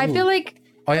that. Ooh. I feel like,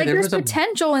 there's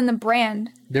potential in the brand.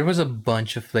 There was a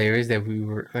bunch of flavors that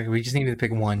we just needed to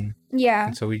pick one. Yeah.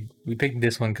 And so we picked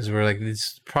this one because we were like, this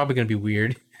is probably gonna be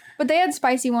weird. But they had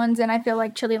spicy ones, and I feel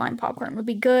like chili lime popcorn would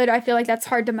be good. I feel like that's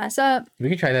hard to mess up. We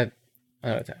can try that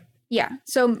another time. Yeah.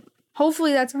 So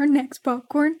hopefully that's our next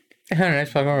popcorn. Our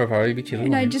next popcorn will probably be chili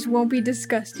lime. And I just won't be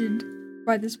disgusted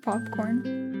by this popcorn.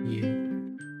 Yeah.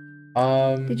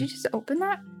 Did you just open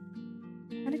that?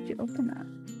 How did you open that?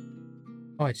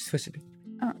 Oh, I just twisted it.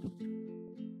 Oh.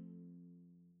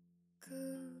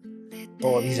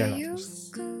 Oh, these are not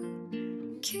twisted.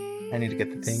 I need to get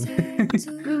the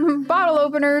thing. Bottle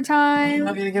opener time.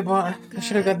 I'm gonna get I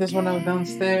should have got this one out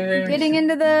downstairs. Getting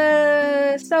into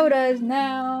the sodas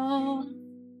now.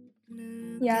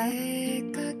 Yeah.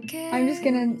 I'm just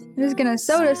gonna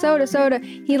soda.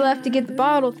 He left to get the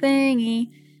bottle thingy.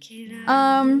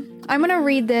 I'm gonna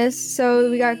read this.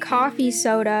 So we got coffee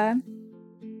soda.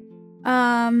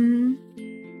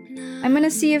 I'm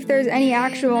gonna see if there's any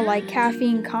actual like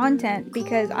caffeine content,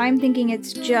 because I'm thinking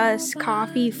it's just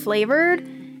coffee flavored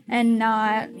and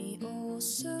not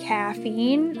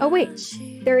caffeine. Oh wait,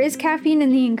 there is caffeine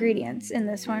in the ingredients in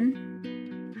this one.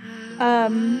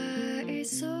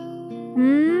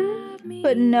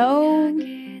 But no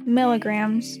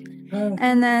milligrams.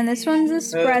 And then this one's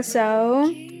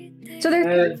espresso. So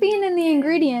there's caffeine in the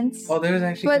ingredients. Oh, there's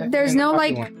actually. But there's no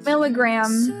like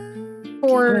milligram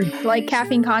or like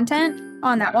caffeine content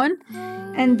on that one.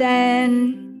 And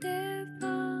then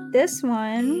this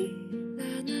one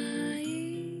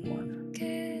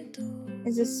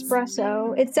is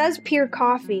espresso. It says pure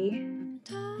coffee.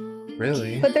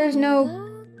 Really? But there's no...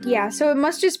 Yeah, so it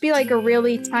must just be like a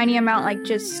really tiny amount, like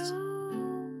just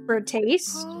for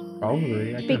taste.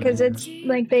 Probably. Because it's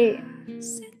like they...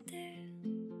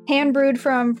 hand brewed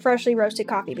from freshly roasted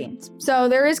coffee beans. So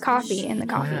there is coffee in the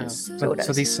coffee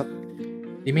sodas. So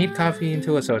they made coffee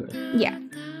into a soda. Yeah.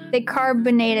 They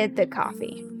carbonated the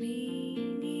coffee.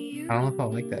 I don't know if I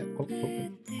like that.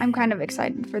 I'm kind of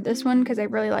excited for this one because I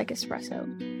really like espresso.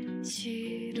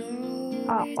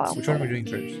 Which one are we doing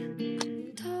first?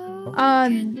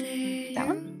 That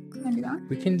one? Can I do that one?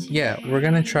 We can, yeah. We're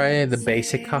gonna try the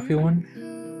basic coffee one.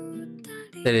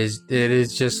 It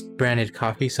is just branded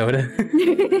coffee soda.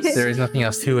 There is nothing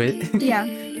else to it. Yeah.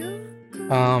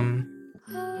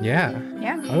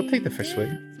 Yeah. I'll take the first swig.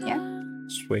 Yeah.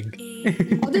 Swig.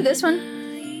 I'll do this one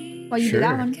while you do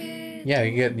that one. Yeah,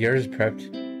 you get yours prepped.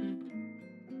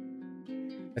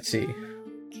 Let's see.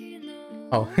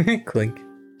 Oh, clink.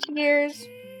 Cheers.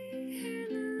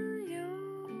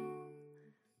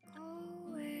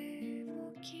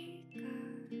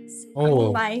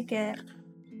 Oh. I like it.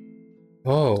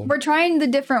 Oh. We're trying the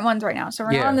different ones right now, so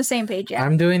we're not on the same page yet.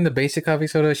 I'm doing the basic coffee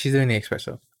soda. She's doing the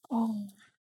espresso. Oh.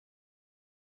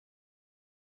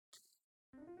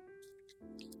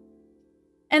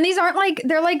 And these aren't like,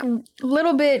 they're like a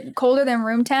little bit colder than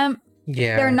room temp.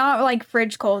 Yeah. They're not like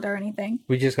fridge cold or anything.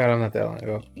 We just got them not that long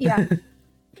ago. Yeah.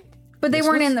 But they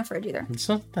weren't in the fridge either. It's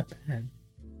not that bad.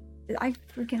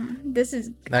 This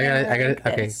is... I got it.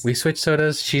 Okay, we switched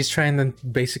sodas. She's trying the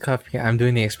basic coffee. I'm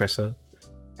doing the espresso.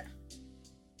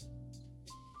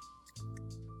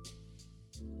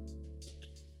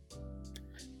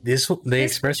 The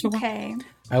espresso? Okay.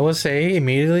 I will say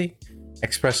immediately,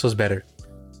 espresso's better.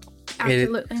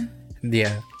 Absolutely.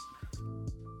 Yeah.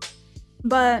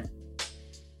 But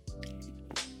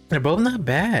they're both not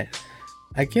bad.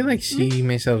 I can like see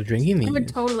myself drinking these. I would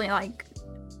totally like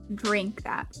drink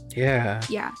that. Yeah.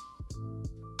 Yeah.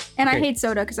 And I hate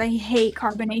soda because I hate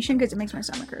carbonation because it makes my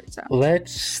stomach hurt. So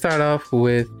let's start off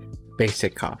with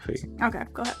basic coffee. Okay,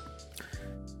 go ahead.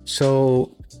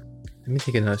 So let me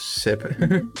take another sip.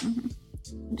 I'm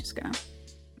just gonna.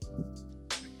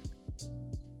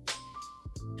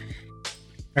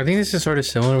 I think this is sort of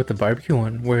similar with the barbecue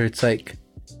one, where it's like,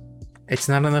 it's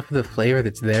not enough of the flavor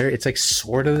that's there. It's like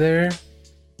sort of there,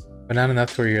 but not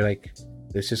enough where you're like,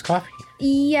 this is coffee.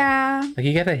 Yeah. Like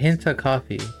you get a hint of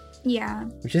coffee. Yeah.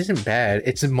 Which isn't bad.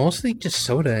 It's mostly just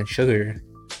soda and sugar.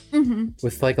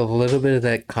 With like a little bit of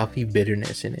that coffee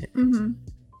bitterness in it.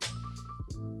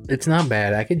 It's not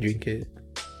bad. I could drink it.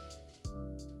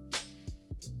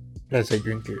 As I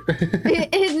drink it.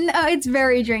 It's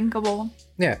very drinkable.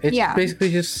 Yeah, it's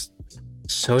basically just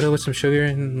soda with some sugar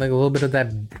and like a little bit of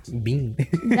that bean.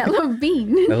 That little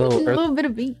bean. A little bit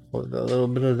of bean. A little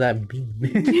bit of that bean.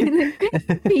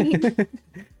 Bean.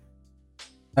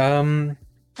 What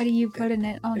do you put in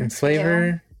it on in the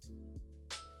flavor?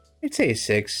 I'd say a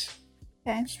 6.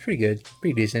 Okay. It's pretty good.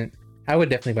 Pretty decent. I would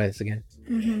definitely buy this again.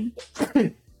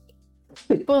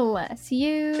 Bless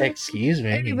you. Excuse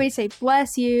me. Everybody say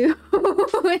bless you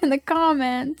in the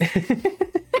comments.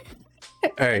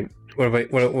 All right. What do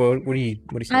you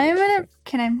say? I'm gonna.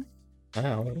 Can I?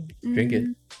 Wow. Drink it.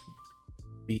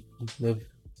 Be live.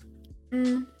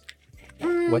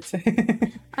 What's it?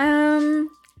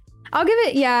 I'll give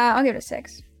it. Yeah, I'll give it a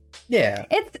 6. Yeah.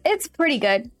 It's pretty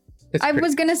good. I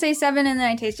was gonna say 7 and then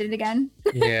I tasted it again.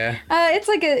 Yeah.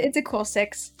 It's a cool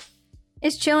 6.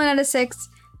 It's chilling at a 6.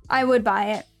 I would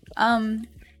buy it.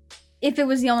 If it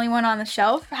was the only one on the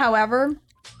shelf. However,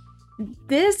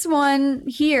 this one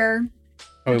here.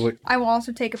 Oh, wait. I will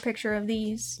also take a picture of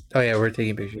these. Oh yeah, we're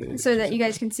taking pictures so that you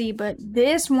guys can see. But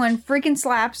this one freaking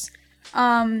slaps.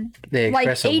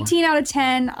 Like 18 out of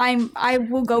 10. I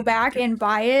will go back and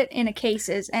buy it in a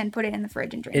cases and put it in the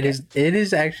fridge and drink it. It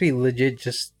is actually legit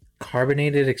just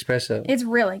carbonated espresso. It's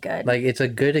really good. Like it's a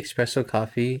good espresso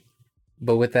coffee,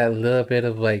 but with that little bit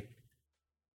of like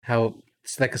how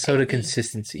it's like a soda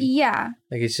consistency. Yeah.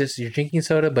 Like it's just you're drinking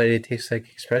soda, but it tastes like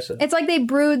espresso. It's like they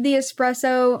brewed the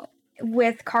espresso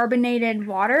with carbonated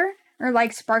water or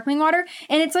like sparkling water,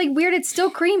 and it's like weird. It's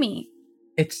still creamy.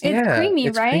 It's creamy,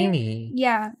 right? Creamy.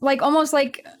 Yeah, like almost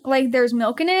like there's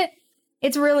milk in it.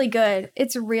 It's really good.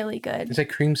 It's really good. It's like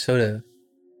cream soda.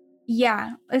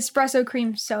 Yeah, espresso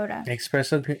cream soda.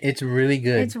 Espresso cream. It's really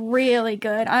good. It's really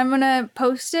good. I'm gonna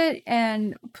post it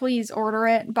and please order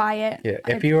it, buy it. Yeah,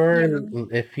 if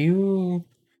you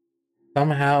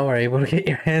somehow are able to get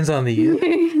your hands on these,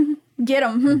 get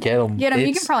them. Get them. You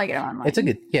can probably get them online. It's a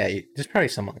good. Yeah, there's probably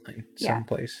some online,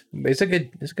 someplace. But it's a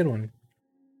good one.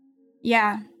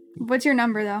 Yeah. What's your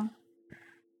number though?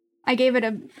 I gave it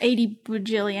a 80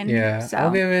 bajillion. Yeah, so. I'll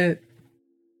give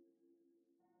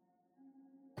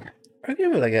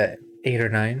it like a 8 or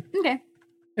 9. Okay.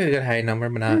 It's a good high number,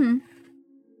 but not.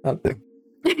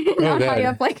 Not high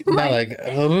up like mine. Not like.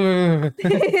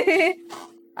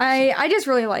 I just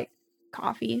really like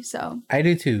coffee, so. I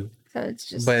do too. So it's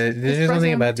just. But there's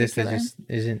something about this that just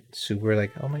isn't super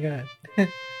like, oh my god.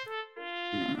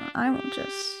 I will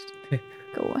just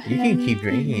go ahead. You can keep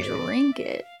drinking it. Drink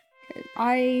it.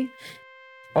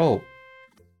 Oh.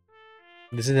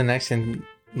 This is the next and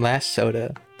last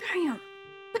soda. Damn.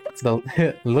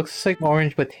 It looks like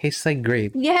orange but tastes like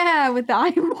grape. Yeah, with the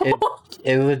eyeball.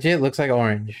 It legit looks like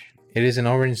orange. It is an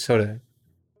orange soda.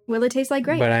 Will it taste like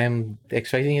grape? But I'm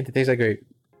expecting it to taste like grape.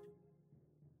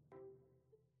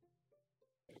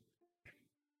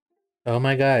 Oh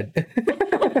my god.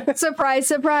 Surprise,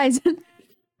 surprise.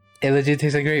 It legit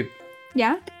tastes like grape.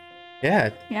 Yeah? Yeah.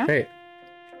 Great.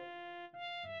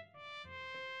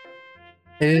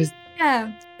 It is.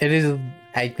 Yeah. It is.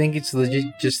 I think it's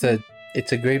legit just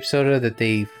it's a grape soda that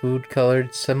they food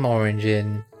colored some orange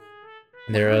in.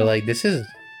 And they're like, this is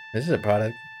a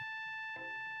product.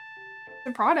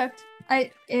 The product.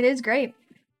 It is grape.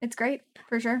 It's grape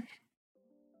for sure.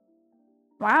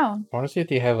 Wow. I want to see if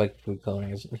they have like food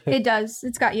coloring. It does.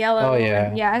 It's got yellow. Oh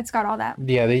yeah. Yeah, it's got all that.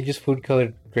 Yeah, they just food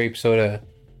colored grape soda.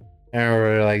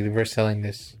 And we're selling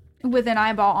this with an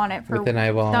eyeball on it for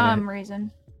some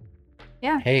reason.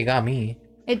 Yeah. Hey, it got me.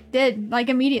 It did, like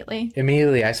immediately.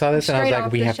 Immediately, I saw this and I was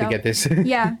like, we have to get this.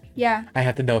 Yeah. I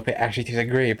have to know if it actually tastes like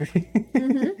grape.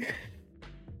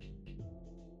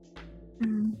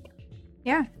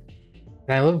 Yeah. And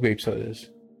I love grape sodas.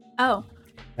 Oh.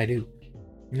 I do.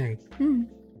 Yeah.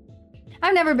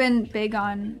 I've never been big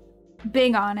on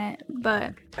it,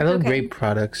 but I love grape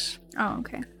products. Oh,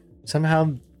 okay.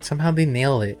 Somehow they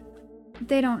nail it.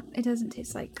 It doesn't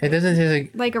taste like grape. It doesn't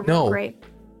taste like a real grape.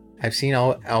 I've seen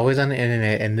always on the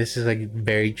internet, and this is like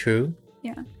very true.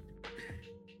 Yeah.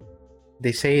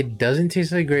 They say it doesn't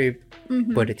taste like grape,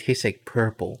 but it tastes like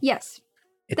purple. Yes.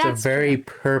 It's a very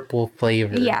purple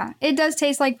flavor. Yeah, it does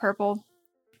taste like purple.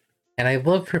 And I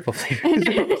love purple flavors.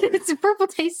 Purple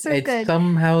tastes so good. It's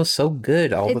somehow so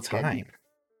good all the time. Good.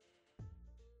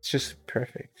 It's just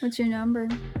perfect. What's your number?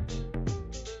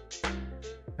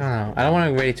 I don't know. I don't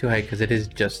want to rate it too high because it is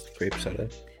just grape soda.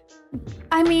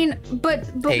 I mean, but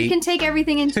we can take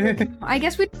everything into. I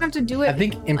guess we don't have to do it. I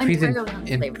think in flavor.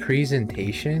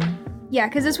 presentation. Yeah,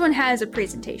 because this one has a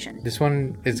presentation. This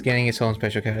one is getting its own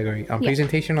special category. On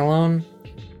presentation alone,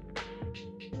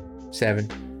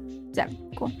 7.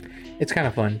 7, cool. It's kind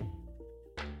of fun.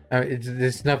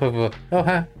 It's enough of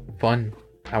a fun.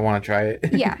 I want to try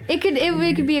it. Yeah, it could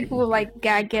be a cool like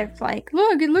gag gift. Like,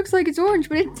 look, it looks like it's orange,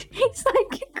 but it tastes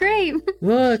like grape.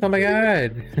 Look, oh my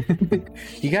god,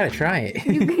 you gotta try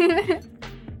it.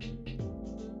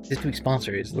 This week's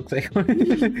sponsor is looks like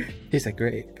tastes like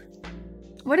grape.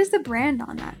 What is the brand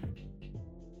on that?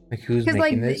 Like who's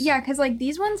making this? Yeah, because like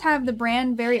these ones have the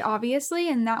brand very obviously,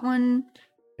 and that one.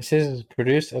 It says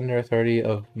produced under authority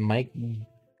of Mike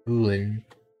Goulin.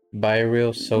 Buy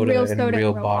real soda, and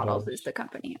real bottles is the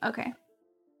company. Okay.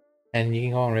 And you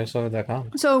can go on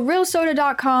realsoda.com. So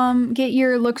realsoda.com, get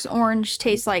your looks orange,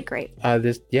 tastes like grape.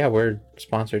 We're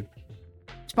sponsored.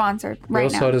 Sponsored right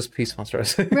Real now. Sodas, please sponsor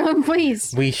us.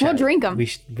 Please. We'll drink them.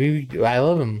 I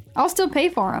love them. I'll still pay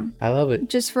for them. I love it.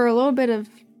 Just for a little bit of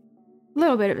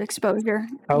exposure.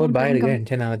 I would buy it again.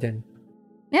 10 out of 10.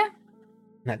 Yeah.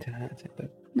 Not 10 out of 10 though.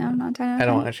 No, not 10 out of 10. I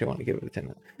don't actually want to give it a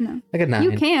 10. No. Like a 9.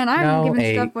 You can. I'm giving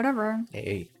 8. stuff whatever.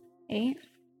 8. 8?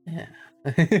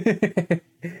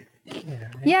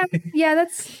 Yeah. Yeah,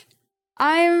 that's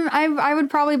I would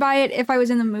probably buy it if I was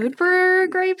in the mood for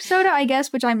grape soda, I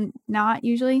guess, which I'm not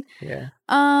usually. Yeah.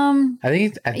 I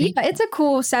think it's a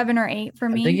cool 7 or 8 for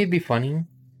me. I think it'd be funny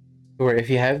or if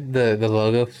you have the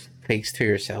logo faced to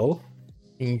yourself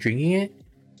and you're drinking it,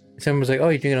 someone was like, "Oh,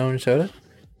 you're drinking orange soda?"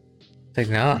 It's like,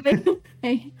 no.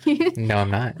 No,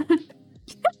 I'm not.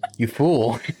 You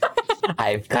fool.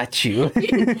 I've got you.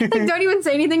 Like, don't even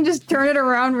say anything, just turn it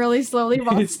around really slowly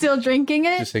while still drinking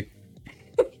it. Just like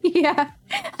yeah.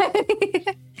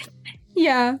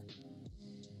 Yeah.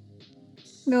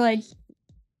 They're like,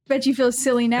 bet you feel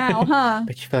silly now, huh?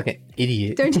 Bet you feel like an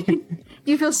idiot. Don't you?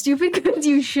 Do you feel stupid? Because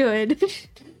you should.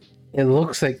 It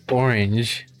looks like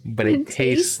orange, but it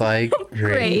tastes like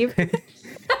grape.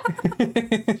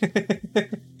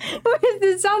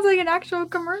 This sounds like an actual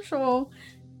commercial.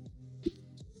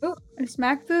 Oh, I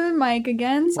smacked the mic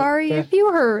again. Sorry if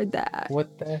you heard that.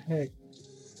 What the heck?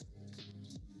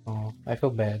 Oh, I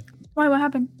feel bad. Why? What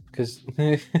happened? Because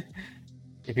if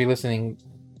you're listening,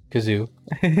 Kazoo.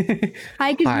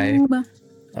 Hi, Kazoo.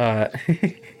 Hi.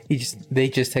 They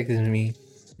just texted me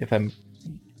if I'm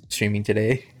streaming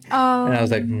today. Oh. And I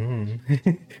was like,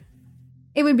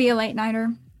 It would be a late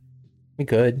nighter. We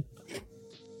could.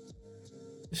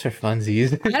 Just for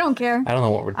funsies. I don't care. I don't know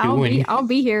what we're doing. I'll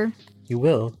be here. You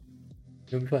will.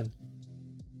 It'll be fun.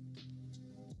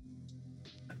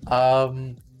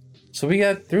 So we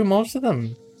got through most of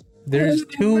them. There's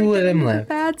 2 of them left.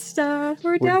 Bad stuff.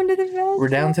 We're down to the bad. We're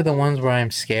down to the ones where I'm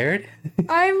scared.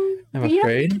 I'm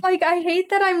afraid. Like, I hate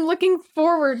that I'm looking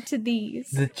forward to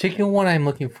these. The chicken one I'm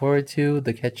looking forward to.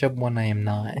 The ketchup one I am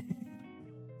not.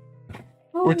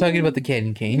 Oh. We're talking about the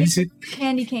candy canes.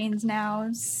 Candy canes now,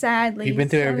 sadly. We've been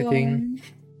through everything.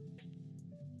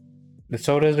 The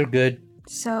sodas are good.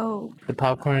 So the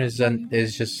popcorn is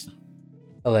just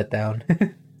a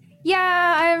letdown.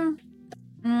 Yeah,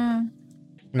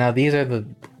 Now these are the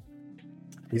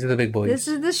big boys. This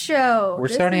is the show. We're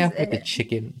starting off with the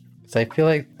chicken. So I feel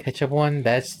like ketchup one,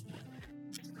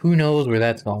 who knows where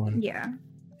that's going. Yeah.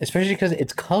 Especially because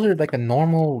it's colored like a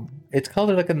normal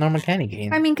candy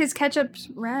cane. I mean, because ketchup's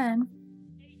red.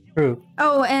 True.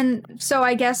 Oh, and so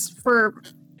I guess for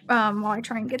while I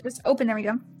try and get this open, there we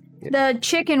go. The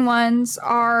chicken ones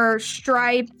are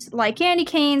striped like candy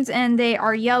canes, and they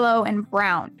are yellow and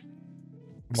brown.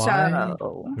 Why?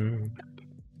 So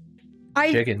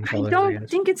I don't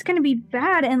think it's gonna be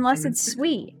bad unless it's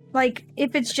sweet. Like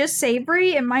if it's just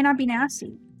savory, it might not be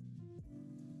nasty.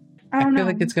 I feel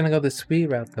like it's gonna go the sweet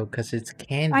route though, because it's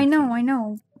candy. I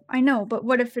know. But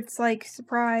what if it's like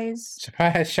surprise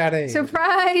Sade?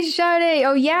 Surprise Sade!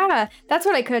 Oh yeah, that's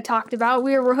what I could have talked about.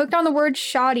 We're hooked on the word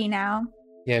shoddy now.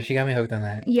 Yeah, she got me hooked on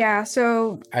that. Yeah,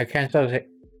 so I can't stop it.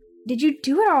 Did you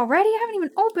do it already? I haven't even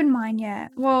opened mine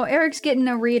yet. Well, Eric's getting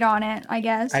a read on it, I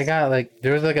guess. I got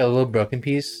there was a little broken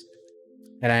piece,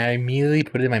 and I immediately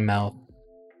put it in my mouth,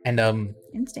 and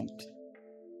instinct.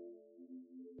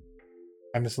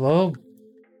 I'm slow.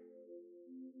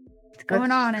 What's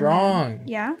going on? Strong.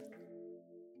 Yeah.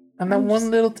 And that one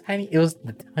little tiny. It was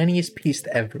the tiniest piece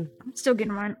ever. I'm still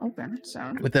getting mine open,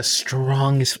 so. With the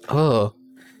strongest.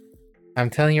 I'm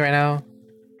telling you right now,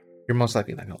 you're most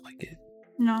likely not gonna like it.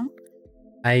 No.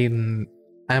 I'm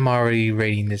already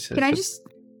rating this. Can I just?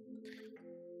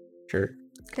 Sure.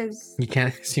 Because you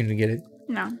can't seem to get it.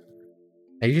 No.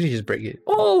 I usually just break it.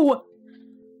 Oh.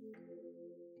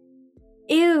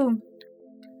 Ew.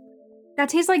 That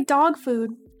tastes like dog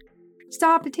food.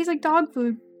 Stop, it tastes like dog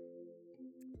food.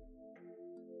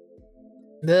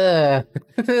 Ugh.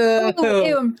 Ooh,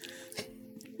 ew.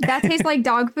 That tastes like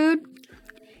dog food.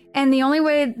 And the only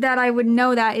way that I would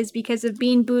know that is because of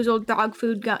Bean Boozled dog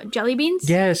food jelly beans.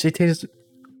 Yes, it tastes...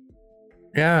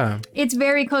 Yeah. It's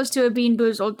very close to a Bean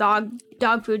Boozled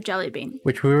dog food jelly bean.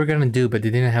 Which we were gonna do, but they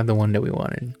didn't have the one that we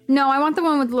wanted. No, I want the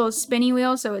one with the little spinny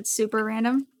wheel, so it's super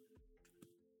random.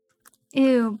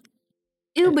 Ew.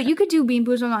 Ew, but you could do Bean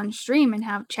Boozled on stream and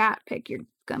have chat pick your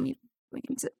gummy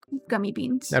beans.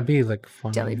 That'd be like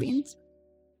fun. Jelly beans.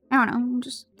 I don't know. I'm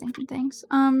just thinking things.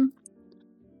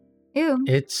 Ew.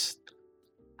 It's...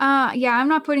 Yeah, I'm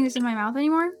not putting this in my mouth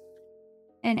anymore.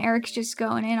 And Eric's just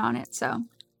going in on it, so...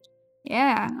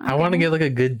 Yeah. Okay. I want to get like a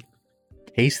good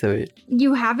taste of it.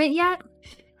 You haven't yet?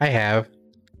 I have.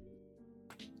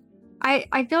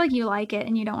 I feel like you like it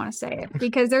and you don't want to say it.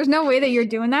 Because there's no way that you're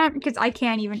doing that, because I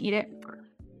can't even eat it.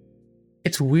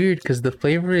 It's weird, because the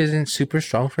flavor isn't super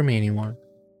strong for me anymore.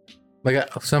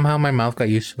 Like, somehow my mouth got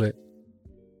used to it.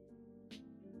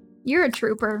 You're a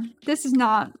trooper. This is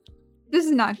not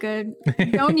good.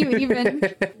 Don't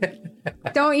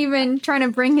even try to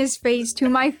bring his face to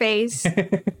my face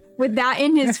with that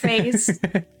in his face.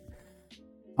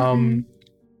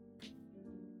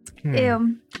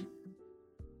 Ew.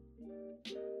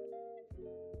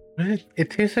 It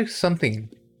tastes like something.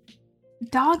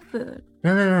 Dog food.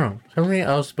 No. Something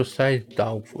else besides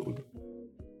dog food.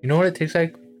 You know what it tastes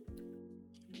like?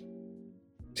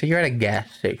 So you're at a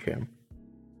gas station.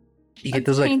 You get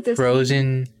those like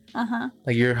frozen...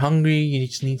 Like you're hungry, you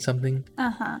just need something.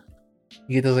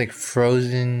 You get those like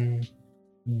frozen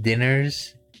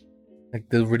dinners. Like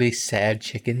the really sad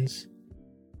chickens.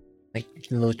 Like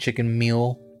a little chicken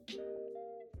meal.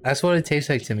 That's what it tastes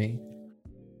like to me.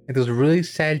 Like those really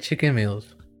sad chicken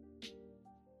meals.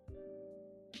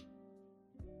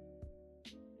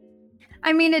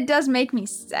 I mean, it does make me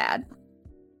sad.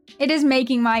 It is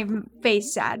making my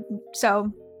face sad.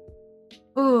 So,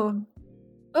 ooh.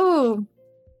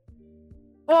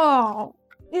 Oh,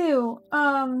 ew.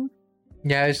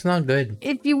 Yeah, it's not good.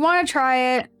 If you want to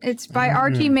try it, it's by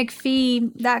Archie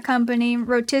McPhee, that company.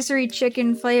 Rotisserie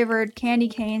chicken flavored candy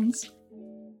canes.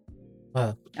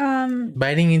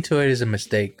 Biting into it is a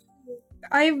mistake.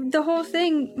 The whole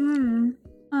thing.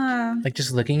 Like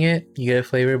just licking it, you get a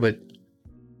flavor, but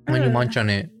when you munch on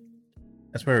it,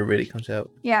 that's where it really comes out.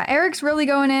 Yeah, Eric's really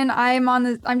going in.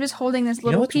 I'm just holding this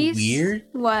little piece. Weird?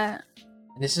 What?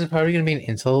 This is probably gonna be an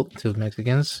insult to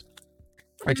Mexicans.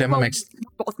 Actually, I'm we're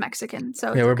both Mexican,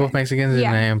 so yeah, we're both Mexicans, and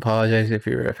I apologize if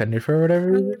you're offended for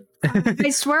whatever reason. I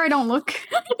swear I don't look.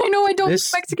 I know I don't look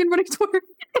Mexican, but I swear.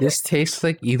 This tastes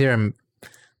like either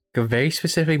a very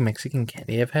specific Mexican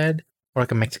candy I've had, or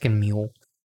like a Mexican meal.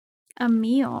 A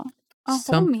meal?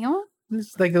 Whole meal?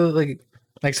 It's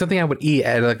like something I would eat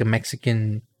at like a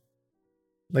Mexican,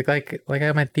 like at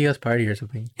my tía's party or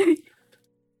something.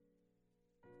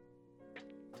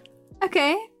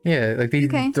 Okay. Yeah, like they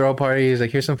throw parties,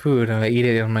 like here's some food, and I eat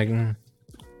it, and I'm like,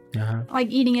 like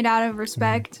eating it out of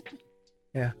respect.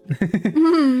 Yeah.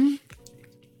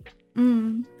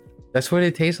 Mm. That's what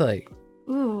it tastes like.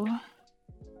 Ooh.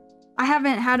 I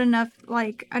haven't had enough.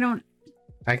 Like I don't.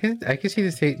 I can see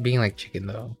this being like chicken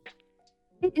though.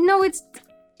 No,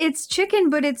 it's chicken,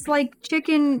 but it's like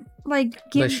chicken, like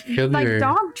like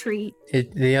dog treat.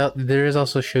 There is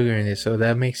also sugar in it, so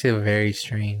that makes it very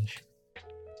strange.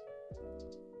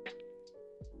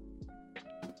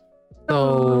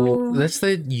 So let's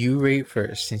let you rate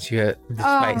first, since you had the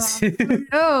spice.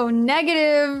 No,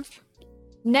 negative.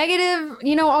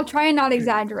 You know, I'll try and not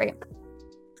exaggerate.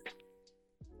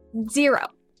 0.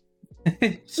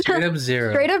 Straight up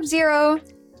 0. Straight up 0.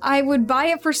 I would buy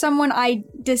it for someone I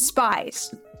despise.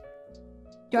 Do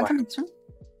you want some of this one?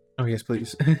 Oh yes,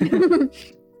 please.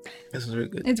 This is really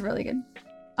good. It's really good.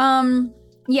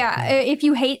 Yeah. If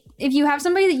you have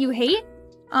somebody that you hate,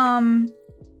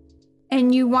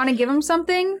 and you want to give them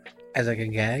something as like a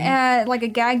gag, like a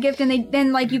gag gift, and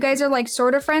then like you guys are like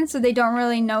sort of friends, so they don't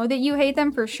really know that you hate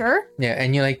them for sure. Yeah,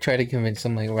 and you like try to convince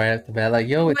them like right off the bat, like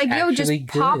yo, it's actually just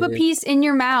good. Pop a piece in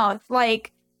your mouth,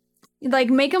 like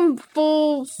make them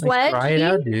full fledged. Like, try it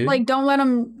out, dude. Like don't let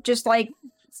them just like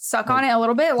suck on it a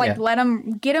little bit. Like let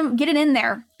them get it in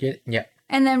there.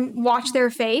 And then watch their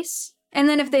face, and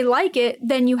then if they like it,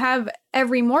 then you have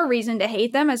every more reason to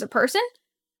hate them as a person.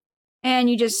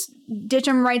 And you just ditch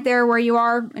them right there where you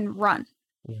are and run.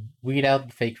 Weed out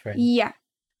the fake friends. Yeah.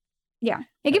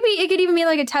 It could even be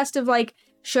like a test of like,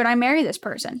 should I marry this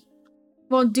person?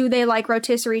 Well, do they like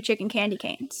rotisserie chicken candy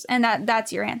canes? And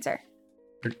that's your answer.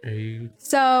 Are you...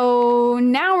 So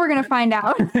now we're gonna find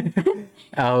out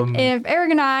if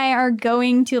Eric and I are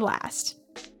going to last.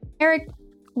 Eric,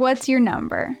 what's your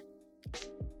number?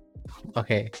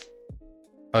 Okay.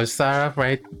 I'll start off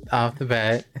right off the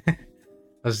bat.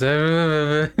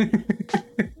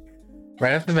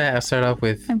 Right off the bat, I'll start off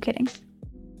with... I'm kidding.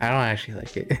 I don't actually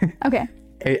like it. Okay.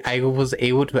 I was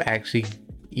able to actually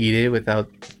eat it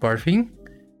without barfing.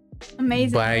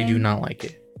 Amazing. But I do not like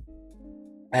it.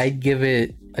 I'd give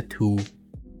it a 2.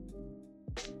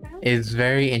 It's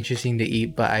very interesting to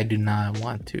eat, but I do not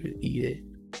want to eat it.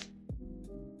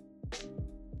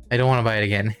 I don't want to buy it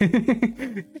again.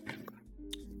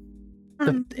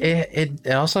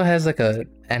 It also has like an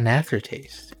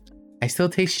aftertaste. I still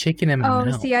taste chicken in my mouth.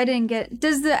 Oh, see, I didn't get...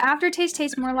 Does the aftertaste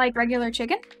taste more like regular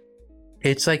chicken?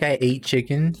 It's like I ate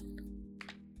chicken.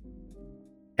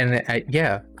 And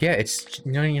yeah, it's...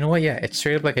 You know what? Yeah, it's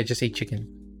straight up like I just ate chicken.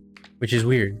 Which is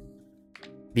weird.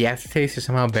 The aftertaste is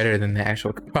somehow better than the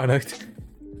actual product.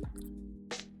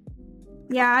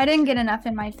 Yeah, I didn't get enough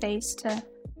in my face to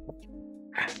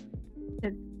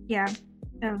yeah.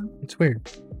 It's weird.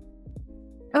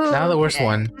 Oh, Now the worst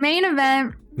one. Main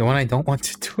event. The one I don't want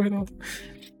to do it all.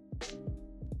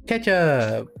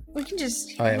 Ketchup! We can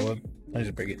just... Oh yeah, well, I'll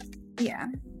just break it. Yeah.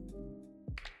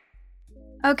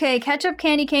 Okay, ketchup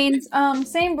candy canes.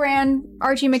 Same brand,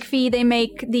 Archie McPhee. They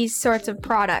make these sorts of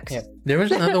products. Yeah. There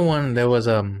was another one that was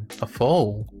a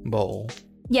faux bowl.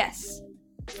 Yes.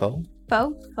 Faux?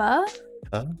 Pho? Pho?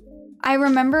 Pho? I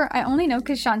remember. I only know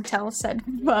because Chantel said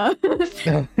pho.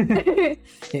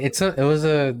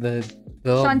 The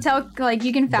little Chantel, like,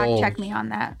 you can fact bowl. check me on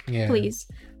that, Yeah. please.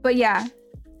 But yeah,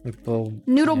 little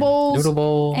noodle bowls, noodle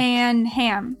bowl, and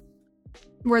ham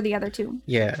were the other two.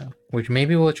 yeah. Which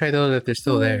maybe we'll try those if they're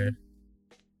still there.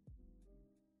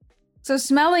 So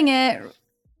smelling it,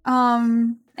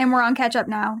 and we're on ketchup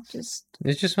now.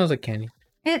 It just smells like candy.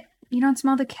 You don't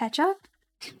smell the ketchup?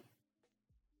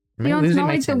 Am You I don't losing smell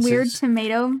my like the weird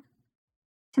senses?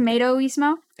 tomato-y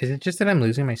smell? Is it just that I'm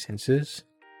losing my senses?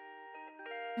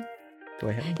 Do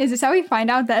I have? Is this how we find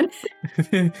out that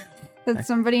that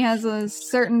somebody has a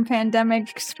certain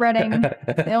pandemic spreading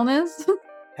illness?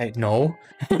 No.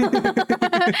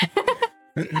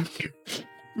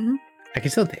 Mhm. I can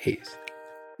still taste.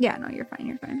 Yeah, no, you're fine.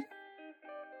 You're fine.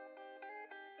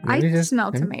 Maybe I just-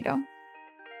 smell tomato.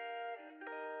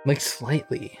 Like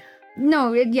slightly.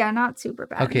 No, not super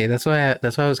bad. Okay, that's why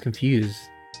I was confused.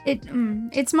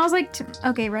 It smells like...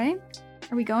 okay, ready?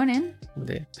 Are we going in?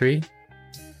 3.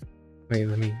 Wait,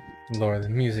 let me lower the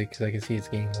music because I can see it's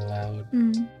getting loud.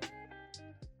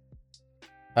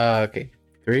 Okay.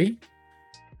 3,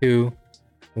 2,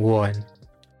 1.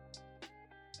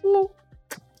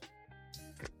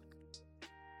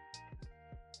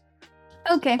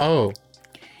 Okay. Oh.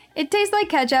 It tastes like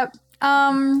ketchup.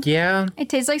 Yeah. It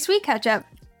tastes like sweet ketchup.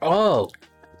 Oh.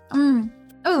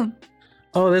 Oh.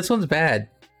 Oh, this one's bad.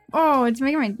 Oh, it's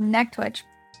making my neck twitch.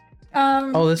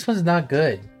 Oh, this one's not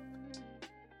good.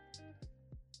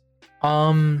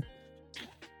 Ooh,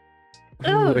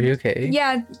 are you okay?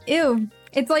 Yeah, ew.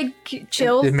 It's like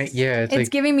chills. It's like,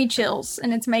 giving me chills,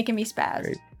 and it's making me spaz.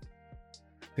 Right.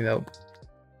 You know,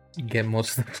 get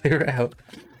most of the flavor out.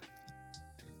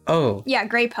 Oh. Yeah,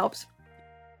 grape helps.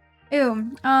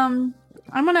 Ew. I'm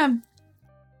gonna...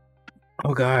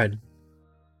 Oh god.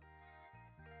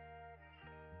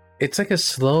 It's like a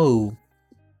slow...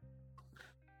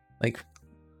 Like...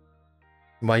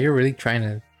 Wow, you're really trying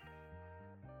to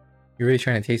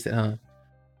taste it, huh?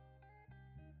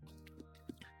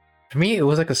 For me, it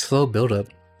was like a slow build-up.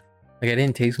 Like, I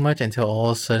didn't taste much until all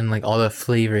of a sudden, like, all the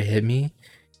flavor hit me.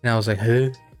 And I was like, huh?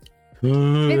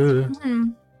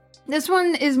 This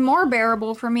one is more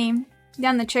bearable for me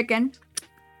than the chicken.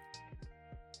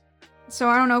 So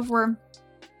I don't know if we're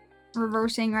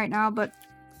reversing right now, but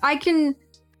I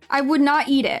would not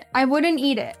eat it. I wouldn't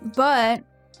eat it. But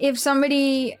if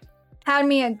somebody had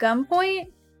me at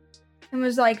gunpoint and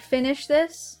was like, finish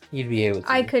this, You'd be able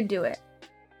to. I could do it.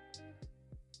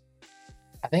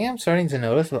 I think I'm starting to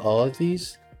notice with all of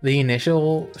these, the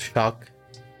initial shock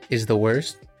is the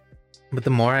worst. But the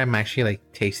more I'm actually like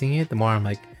tasting it, the more I'm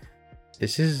like,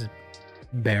 this is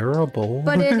bearable.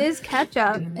 But it is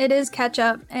ketchup. It is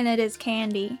ketchup and it is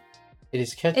candy. It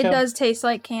is ketchup. It does taste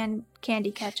like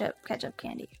candy ketchup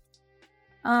candy.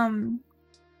 And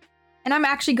I'm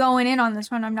actually going in on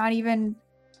this one. I'm not even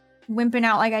wimping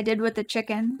out like I did with the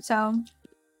chicken. So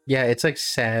yeah, it's like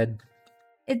sad.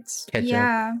 It's Ketchup.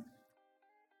 yeah.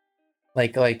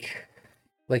 Like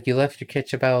you left your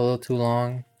ketchup out a little too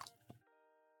long,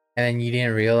 and then you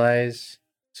didn't realize,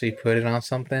 so you put it on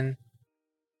something.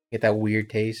 Get that weird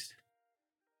taste.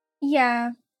 Yeah.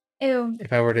 Ew.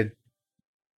 If I were to,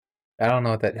 I don't know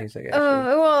what that tastes like. Actually.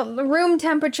 Well, room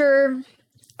temperature.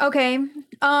 Okay.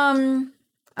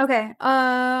 Okay.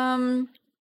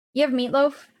 You have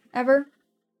meatloaf ever?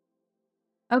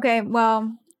 Okay.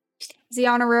 Well, as the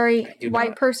honorary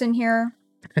white person here,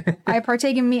 I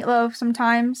partake in meatloaf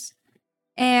sometimes,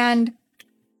 and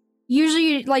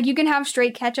usually, like, you can have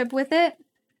straight ketchup with it,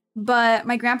 but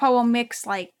my grandpa will mix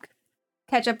like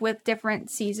ketchup with different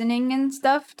seasoning and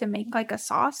stuff to make like a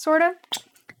sauce, sort of.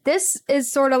 This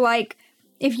is sort of like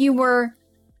if you were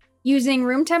using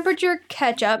room temperature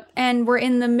ketchup and were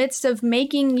in the midst of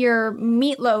making your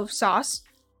meatloaf sauce,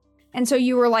 and so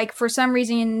you were like, for some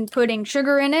reason, putting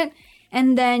sugar in it,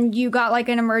 and then you got like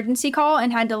an emergency call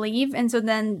and had to leave, and so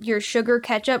then your sugar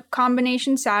ketchup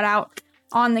combination sat out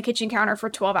on the kitchen counter for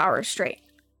 12 hours straight.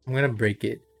 I'm gonna break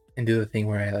it and do the thing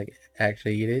where I like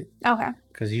actually eat it. Okay.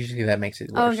 Because usually that makes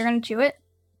it worse. Oh, you're gonna chew it?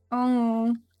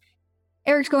 Oh.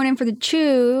 Eric's going in for the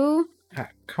chew.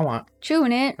 Come on.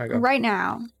 Chewing it right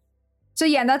now. So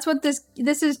yeah, that's what this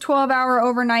is. 12-hour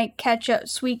overnight ketchup,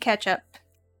 sweet ketchup.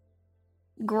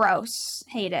 Gross.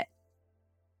 Hate it.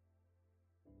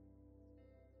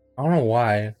 I don't know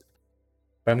why,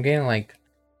 but I'm getting like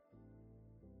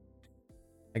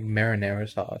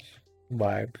marinara sauce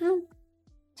vibe.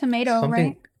 Tomato, something,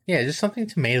 right? Yeah, just something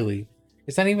tomatoey.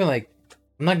 It's not even like,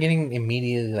 I'm not getting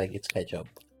immediately like it's ketchup.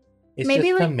 It's maybe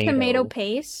just like tomato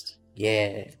paste.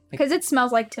 Yeah. Because it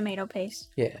smells like tomato paste.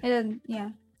 Yeah. Yeah.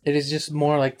 It is just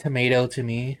more like tomato to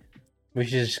me,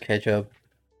 which is ketchup.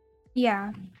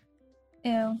 Yeah.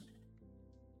 Ew.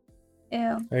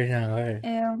 Ew. Where's that?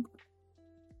 Ew.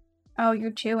 Oh,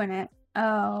 you're chewing it.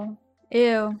 Oh.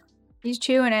 Ew. He's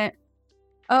chewing it.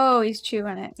 Oh, he's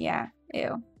chewing it. Yeah.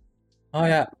 Ew. Oh,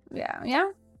 yeah. Yeah.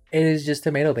 Yeah? It is just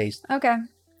tomato paste. Okay.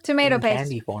 Tomato paste.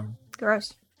 Candy form.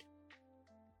 Gross.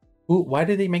 Ooh, why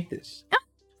did they make this?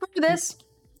 For this.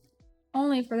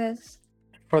 Only for this.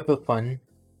 For the fun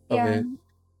of it.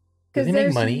 Did they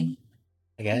make money?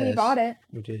 I guess. We bought it.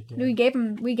 We did. Yeah. We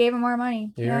gave him our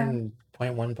money. They earned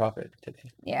 0.1 profit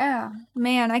today. Yeah.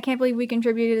 Man, I can't believe we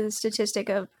contributed to the statistic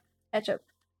of ketchup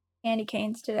candy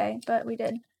canes today, but we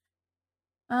did.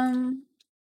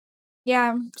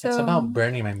 Yeah, so it's about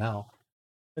burning my mouth.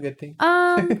 A good thing.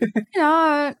 Not.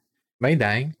 Am I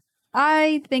dying?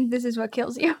 I think this is what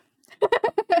kills you.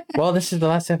 Well, this is the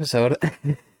last episode.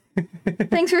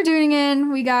 Thanks for tuning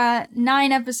in. We got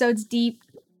 9 episodes deep.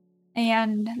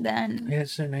 And then... Yeah,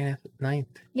 it's the 9th.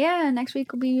 Yeah, next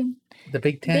week will be... The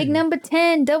Big 10. Big number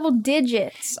 10, double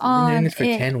digits on We've been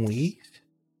doing this for 10 weeks?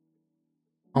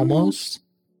 Almost?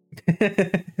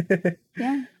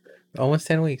 Yeah. Almost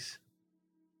 10 weeks.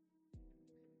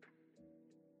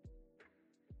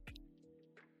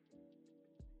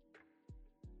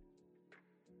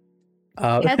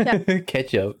 Ketchup.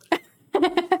 Ketchup.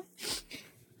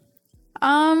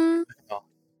 I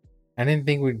didn't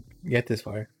think we'd get this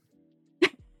far.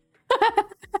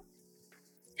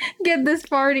 Get this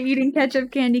far to eating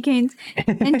ketchup candy canes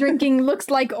and drinking looks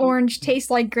like orange,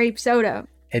 tastes like grape soda.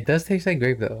 It does taste like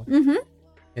grape though. Mm-hmm.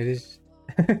 It is.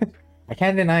 I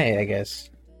can't deny it, I guess.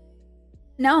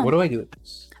 No. What do I do with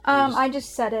this? I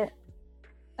just said it.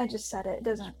 It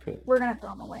doesn't. We're gonna throw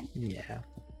them away. Yeah.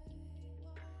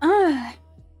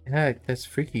 Yeah, that's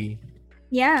freaky.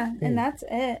 Yeah, and that's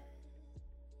it.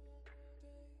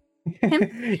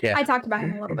 Him? Yeah. I talked about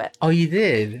him a little bit. Oh, you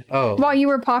did? Oh. While you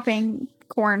were popping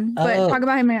corn. But talk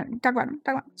about him. Talk about him.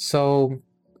 So...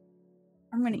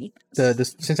 I'm gonna eat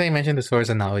this. Since I mentioned the store is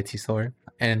a novelty store,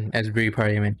 and as Bree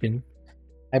Party mentioned,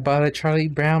 I bought a Charlie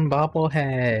Brown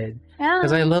bobblehead.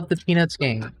 Because I love the Peanuts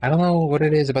game. I don't know what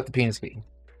it is about the Peanuts game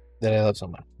that I love so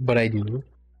much, but I do.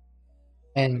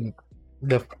 And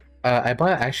I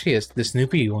bought actually the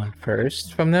Snoopy one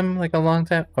first from them like a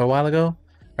while ago.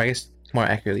 Or I guess more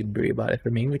accurately, Bree bought it for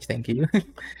me, which thank you.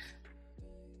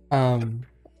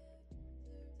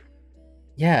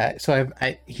 Yeah, so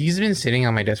he's been sitting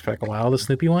on my desk for like a while, the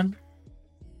Snoopy one,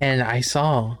 and I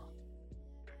saw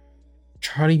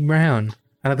Charlie Brown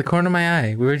out of the corner of my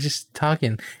eye. We were just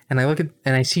talking, and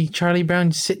I see Charlie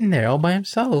Brown sitting there all by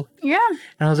himself. Yeah.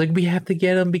 And I was like, we have to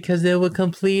get him because they will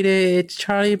complete it. It's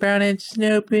Charlie Brown and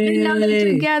Snoopy. Now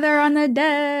they're together on the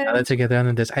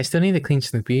desk. I still need to clean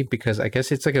Snoopy because I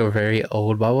guess it's like a very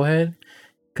old bobblehead.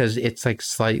 Because it's like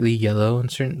slightly yellow in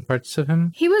certain parts of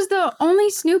him. He was the only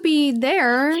Snoopy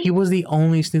there. He was the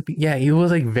only Snoopy. Yeah, he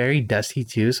was like very dusty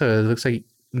too. So it looks like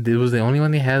it was the only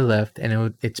one they had left.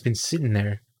 And it's been sitting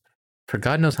there for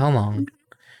God knows how long.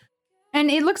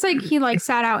 And it looks like he like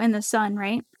sat out in the sun,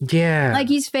 right? Yeah. Like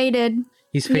he's faded.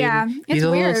 He's faded. Yeah, he's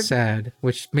a weird. little sad,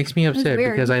 which makes me upset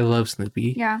because I love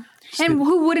Snoopy. Yeah. And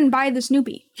who wouldn't buy the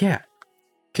Snoopy? Yeah.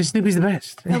 Because Snoopy's the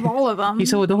best. Of all of them. He's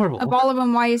so adorable. Of all of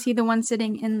them, why is he the one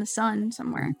sitting in the sun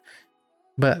somewhere?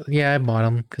 But yeah, I bought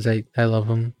him because I love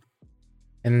him.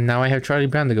 And now I have Charlie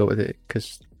Brown to go with it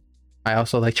because I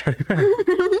also like Charlie Brown.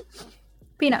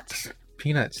 Peanuts.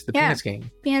 Peanuts. The Peanuts Gang.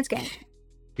 Peanuts Gang.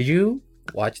 Did you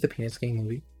watch the Peanuts Gang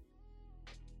movie?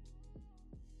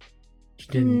 You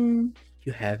didn't?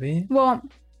 You haven't? Well,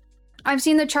 I've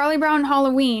seen the Charlie Brown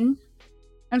Halloween.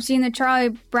 I've seen the Charlie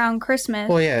Brown Christmas.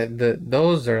 Well, yeah,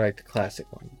 those are like the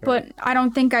classic ones. Right? But I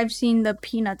don't think I've seen the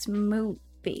Peanuts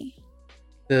movie.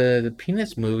 The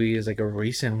Peanuts movie is like a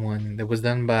recent one that was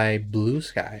done by Blue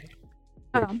Sky.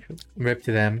 Oh. Rip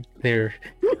to them. They're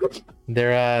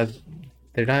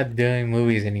not doing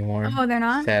movies anymore. Oh, they're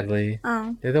not? Sadly.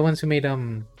 Oh. They're the ones who made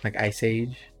like Ice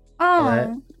Age.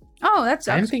 Oh. Oh, that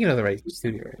sucks. I'm thinking of the right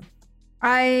studio,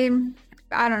 right?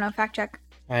 I don't know. Fact check.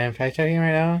 I am fact checking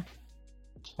right now.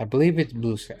 I believe it's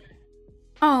Blue Sky.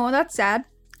 Oh, that's sad.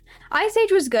 Ice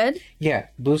Age was good. Yeah,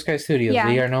 Blue Sky Studios. Yeah.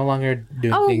 They are no longer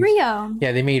doing things. Rio.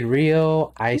 Yeah, they made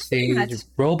Rio, Ice Age,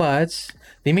 Robots.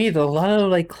 They made a lot of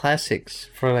like classics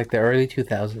for like the early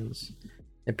 2000s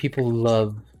that people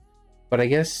love. But I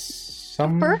guess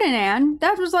some Ferdinand.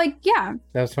 That was like that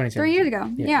was 2017. 3 years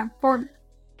ago. Yeah,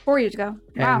 4 years ago.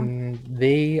 Wow. And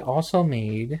they also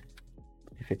made,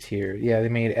 if it's here, yeah, they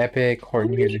made Epic,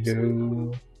 Horton Years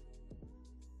Ago.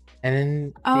 And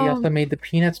then they also made the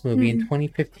Peanuts movie in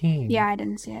 2015. Yeah, I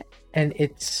didn't see it. And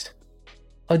it's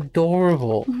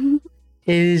adorable.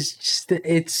 It is just,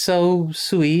 it's so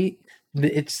sweet.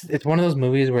 It's one of those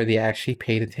movies where they actually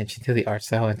paid attention to the art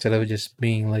style instead of just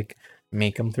being like,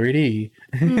 make them 3D.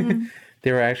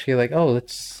 They were actually like, oh,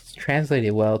 let's translate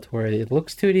it well to where it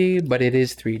looks 2D, but it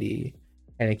is 3D.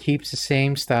 And it keeps the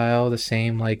same style, the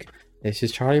same, like, this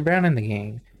is Charlie Brown in the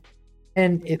game.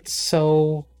 And it's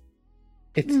so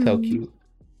cute.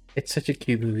 It's such a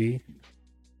cute movie.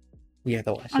 We have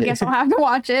to watch it. I guess I'll have to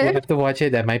watch it. We'll have to watch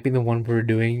it. That might be the one we're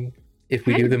doing if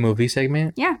we do the movie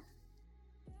segment. Yeah.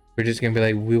 We're just gonna be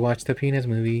like, we watched the Peanuts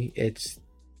movie. It's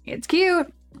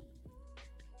cute.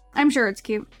 I'm sure it's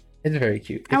cute. It's very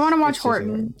cute. I want to watch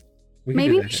Horton.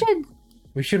 Maybe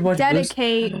we should watch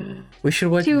dedicate we should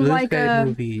watch to Blue like Sky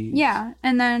movies. Yeah,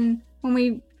 and then when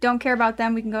we don't care about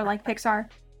them, we can go to like Pixar, and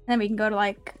then we can go to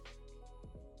like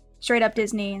straight up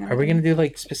Disney. And are we gonna do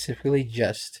like specifically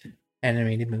just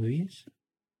animated movies?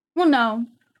 Well, no,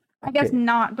 I guess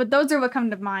not. But those are what come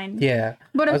to mind. Yeah.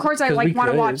 But of course, I like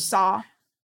want to watch Saw.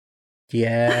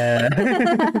 Yeah.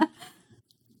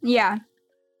 Yeah.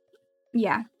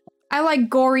 Yeah. I like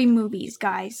gory movies,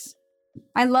 guys.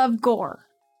 I love gore.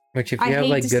 Which, if you have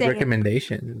like good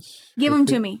recommendations, give them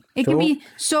to me. It can be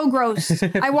so gross.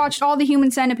 I watched all the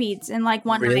Human Centipedes in like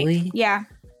one night. Yeah.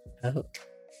 Oh,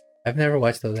 I've never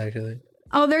watched those actually.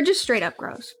 Oh, they're just straight up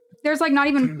gross. There's like not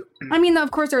even. I mean,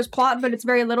 of course, there's plot, but it's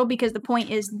very little because the point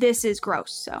is this is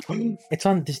gross. So it's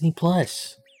on Disney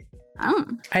Plus. Oh.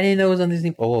 I didn't know it was on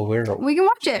Disney. Oh, we can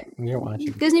watch it. We're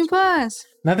watching Disney Plus.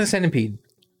 Not the Centipede.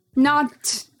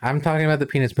 Not. I'm talking about the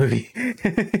Peanuts movie.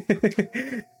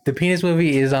 The Peanuts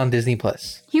movie is on Disney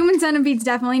Plus. Human Centipede's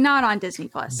definitely not on Disney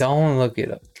Plus. Don't look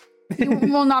it up.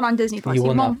 Well, not on Disney Plus. You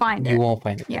won't find it. You won't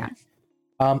find it. Yeah.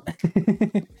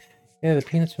 Yeah, the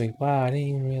Peanuts movie. Wow, I didn't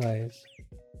even realize.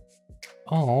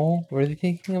 Oh, were they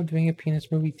thinking of doing a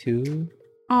Peanuts movie too?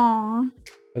 Aw.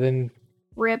 But then.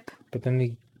 Rip. But then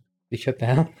they shut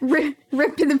down.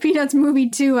 Rip to the Peanuts movie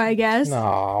too, I guess.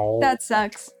 No. That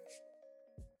sucks.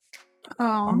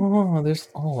 Oh, there's.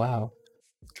 Oh, wow.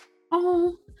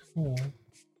 Oh.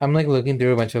 I'm like looking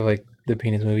through a bunch of like the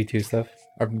Peanuts movie 2 stuff,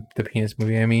 or the Peanuts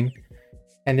movie, I mean.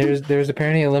 And there's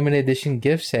apparently a limited edition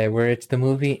gift set where it's the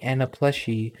movie and a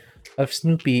plushie of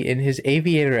Snoopy in his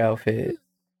aviator outfit.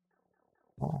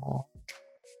 Oh.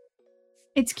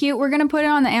 It's cute. We're gonna put it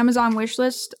on the Amazon wish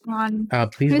list on.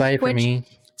 Please buy it for me.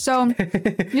 So,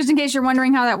 just in case you're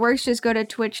wondering how that works, just go to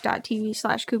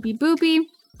twitch.tv/koopyboopy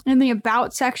in the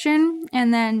about section,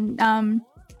 and then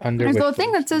there's a little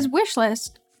thing that says wish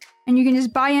list, and you can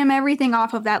just buy him everything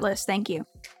off of that list. Thank you.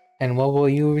 And what will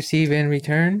you receive in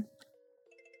return?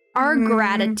 Our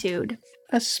gratitude.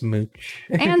 A smooch.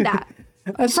 And that.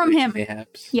 From him.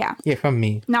 Perhaps. Yeah. Yeah, from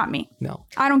me. Not me. No.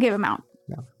 I don't give him out.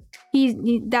 No.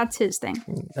 He that's his thing.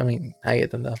 I mean, I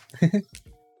get them though.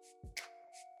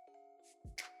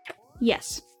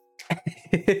 Yes.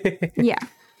 Yeah.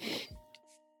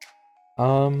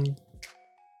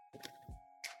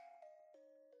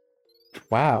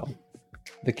 Wow.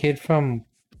 The kid from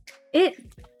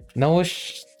Noah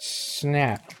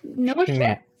Schnapp. Noah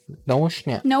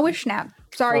Schnapp.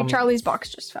 Sorry, Charlie's box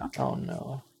just fell. Oh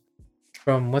no.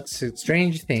 From what's it?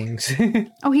 Stranger Things.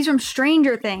 Oh, he's from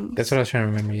Stranger Things. That's what I was trying to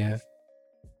remember, yeah.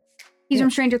 He's from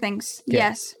Stranger Things. Yeah.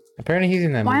 Yes. Apparently he's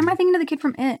in that Why movie. am I thinking of the kid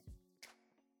from It?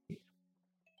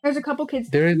 There's a couple kids.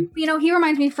 There, He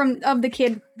reminds me of the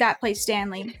kid that plays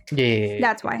Stanley. yeah.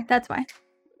 That's why.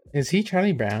 Is he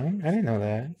Charlie Brown? I didn't know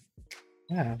that.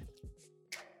 Yeah.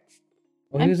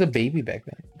 Well, he was a baby back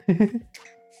then.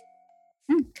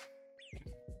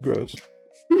 Gross.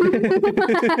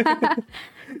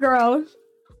 Gross.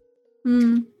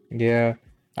 Yeah.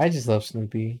 I just love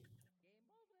Snoopy.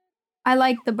 I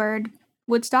like the bird.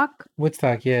 Woodstock.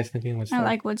 Woodstock, yeah, Snoopy and Woodstock. I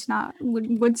like Woodsnop.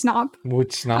 Woodsnop.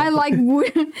 Woodsnop. I like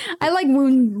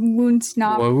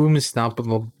Woonsnop. Well,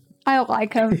 Woonsnop. I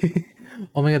like him.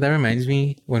 Oh my god, that reminds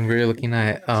me when we were looking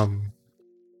at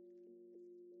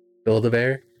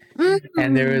Build-A-Bear.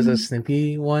 And there was a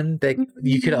Snoopy one that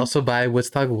you could also buy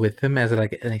Woodstock with him as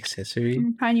like an accessory.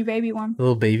 Tiny baby one. The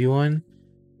little baby one.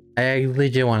 I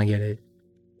legit want to get it.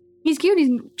 He's cute.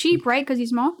 He's cheap, right? Because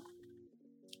he's small.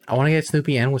 I want to get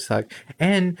Snoopy and Woodstock.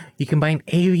 And you can buy an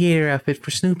aviator outfit for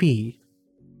Snoopy.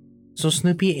 So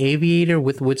Snoopy aviator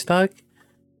with Woodstock.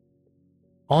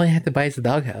 All I have to buy is the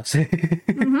doghouse.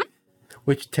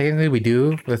 Which technically we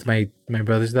do with my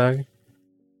brother's dog.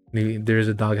 There's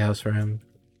a doghouse for him.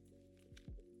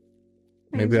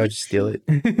 Maybe I'll just steal it.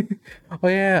 Oh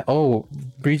yeah. Oh,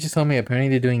 Bree just told me apparently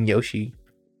they're doing Yoshi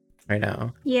right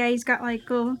now. Yeah, he's got like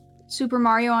a Super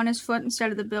Mario on his foot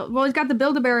instead of the Build. Well, he's got the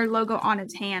Build-A-Bear logo on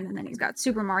his hand, and then he's got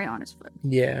Super Mario on his foot.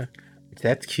 Yeah,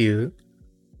 that's cute.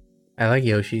 I like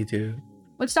Yoshi too.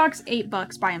 Woodstock's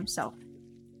 $8 by himself.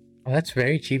 Oh, that's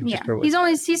very cheap. Yeah, just for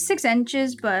he's 6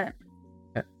 inches, but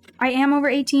I am over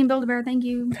 18. Build-A-Bear, thank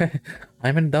you.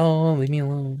 I'm an adult. Leave me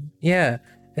alone. Yeah,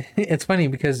 it's funny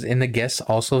because in the guests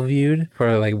also viewed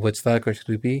for like Woodstock or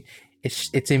Snoopy,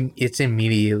 it's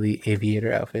immediately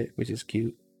aviator outfit, which is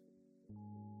cute.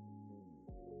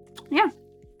 Yeah.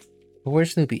 But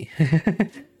where's Snoopy?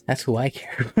 That's who I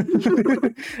care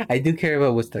about. I do care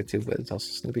about Woodstock too, but it's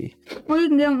also Snoopy. Well, you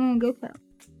can get him a gift set.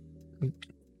 You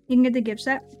can get the gift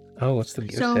set. Oh, what's the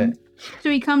gift set? So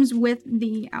he comes with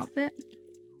the outfit.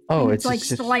 Oh, it's like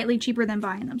slightly cheaper than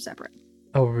buying them separate.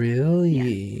 Oh, really?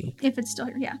 Yeah. If it's still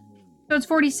here, yeah. So it's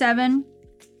 $47.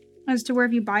 As to where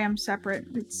if you buy them separate,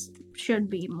 it should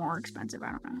be more expensive.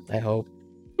 I don't know. I hope.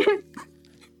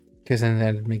 Because then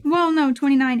that'd make... Well, no,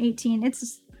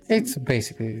 $29.18. It's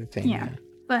basically the same. Yeah.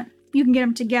 But you can get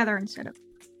them together instead of...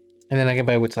 And then I can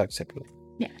buy Woodstock separately.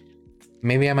 Yeah.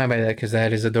 Maybe I might buy that because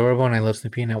that is adorable and I love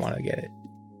Snoopy and I want to get it.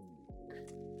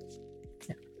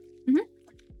 Yeah.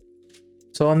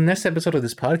 So on the next episode of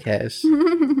this podcast,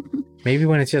 maybe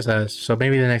when it's just us, so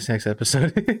maybe the next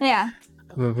episode. Yeah.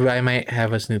 I might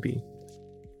have a Snoopy.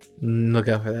 Look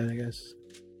out for that, I guess.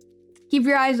 Keep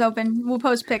your eyes open. We'll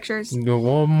post pictures.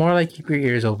 Well, more like keep your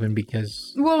ears open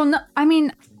because... Well, no, I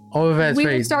mean... Oh, that's we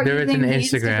right. would start There is using an the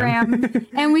Instagram.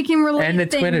 and we can relate And the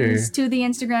Twitter. things to the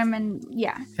Instagram and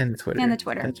yeah. And the Twitter. And the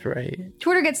Twitter. That's right.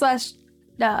 Twitter gets less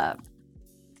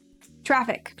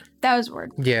traffic. That was the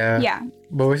word. Yeah. Yeah.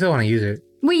 But we still want to use it.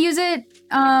 We use it.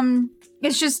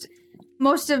 It's just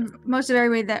most of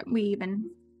everybody that we even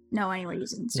know anyway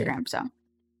uses Instagram. So.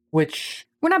 Which...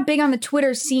 We're not big on the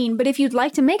Twitter scene, but if you'd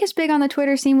like to make us big on the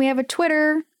Twitter scene, we have a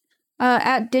Twitter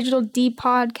at Digital D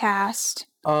Podcast.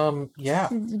 Yeah.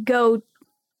 Go.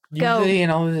 Usually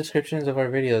in all the descriptions of our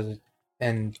videos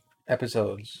and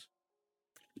episodes,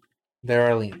 there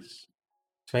are links.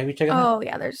 So maybe check them out. Oh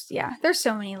yeah, there's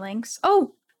so many links.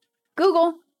 Oh,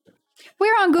 Google.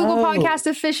 We're on Google Podcast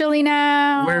officially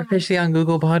now. We're officially on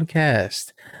Google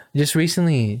Podcast. Just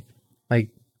recently, like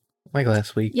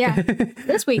last week. Yeah.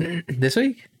 This week. This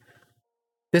week?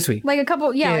 This week. Like a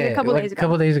couple days ago. A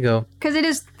couple days ago. Because it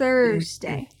is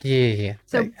Thursday. Yeah.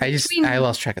 So I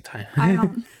lost track of time. I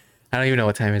don't even know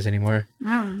what time it is anymore.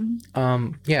 Yeah.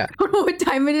 I don't know what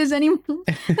time it is anymore.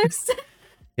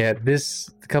 Yeah, this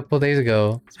couple days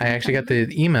ago, I actually got the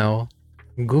email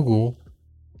from Google,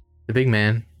 the big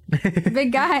man.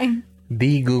 Big guy.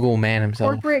 The Google man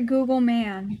himself. Corporate Google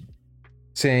man.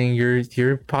 Saying your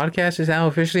podcast is now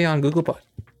officially on Google Podcast.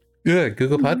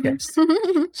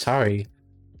 Sorry.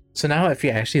 So now if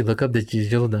you actually look up the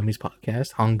Digital Dummies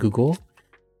podcast on Google,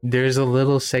 there's a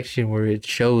little section where it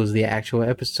shows the actual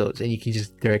episodes and you can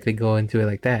just directly go into it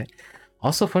like that.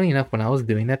 Also, funny enough, when I was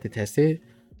doing that to test it,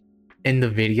 in the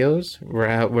videos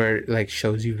where it like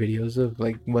shows you videos of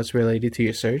like what's related to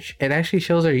your search, it actually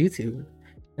shows our YouTube.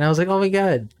 And I was like, oh my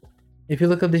god, if you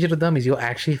look up Digital Dummies, you'll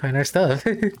actually find our stuff.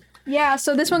 Yeah,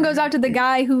 so this one goes out to the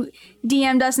guy who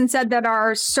DM'd us and said that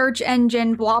our search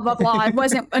engine, blah, blah, blah,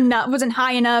 wasn't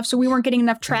high enough, so we weren't getting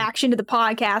enough traction to the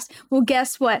podcast. Well,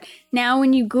 guess what? Now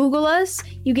when you Google us,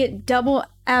 you get double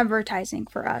advertising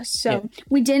for us. So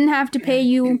we didn't have to pay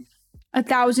you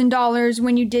 $1,000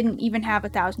 when you didn't even have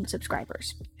 1,000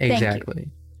 subscribers. Exactly.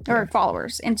 Or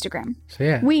followers, Instagram. So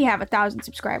yeah. We have 1,000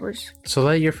 subscribers. So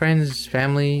let your friends,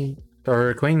 family, or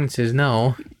acquaintances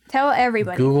know. Tell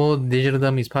everybody. Google Digital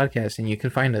Dummies Podcast, and you can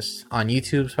find us on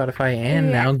YouTube, Spotify,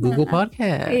 and now Google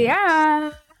Podcast.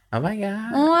 Yeah. Oh my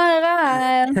god. Oh my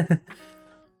god.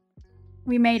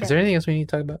 We made it. Is there anything else we need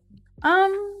to talk about?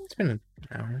 It's been an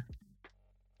hour.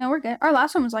 No, we're good. Our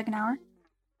last one was like an hour.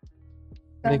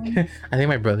 I think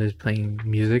my brother's playing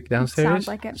music downstairs. Sounds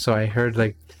like it. So I heard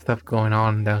like stuff going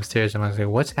on downstairs, and I was like,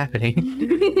 "What's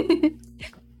happening?"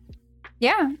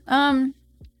 Yeah.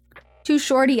 2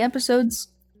 shorty episodes.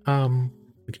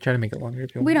 We could try to make it longer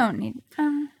if you want. We don't need.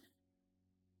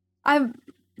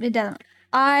 It doesn't.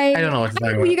 I don't know what to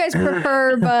talk about. You guys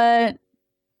prefer, but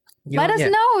let us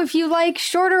know if you like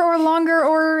shorter or longer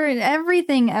or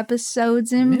everything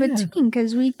episodes in between,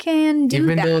 because we can do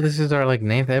Even that. though this is our like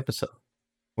 9th episode,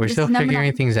 we're still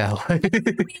figuring things out. We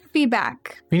need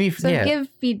feedback. Give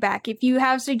feedback if you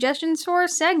have suggestions for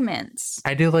segments.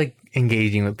 I do like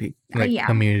engaging with people, like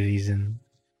communities and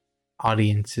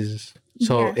audiences.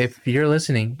 So if you're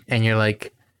listening and you're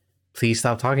like, please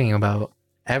stop talking about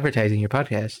advertising your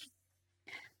podcast,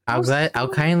 I'll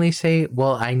kindly say,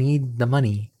 well, I need the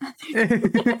money.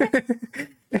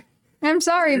 I'm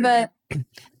sorry, but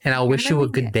and I'll wish you a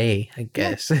good day, I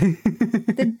guess.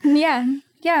 Yeah,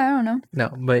 I don't know. No,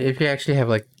 but if you actually have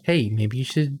like, hey, maybe you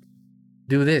should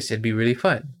do this, it'd be really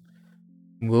fun.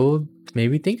 We'll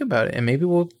maybe think about it, and maybe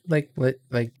we'll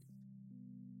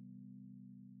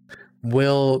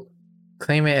we'll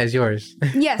claim it as yours.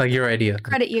 Yes. Like your idea.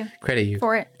 Credit you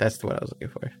for it. That's what I was looking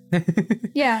for.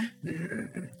 Yeah.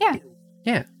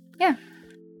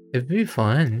 It'd be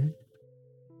fun.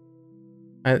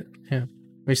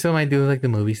 We still might do like the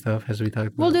movie stuff as we talked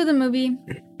about. We'll do the movie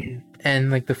and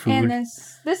like the food. and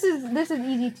this is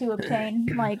easy to obtain.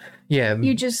 Like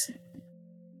you just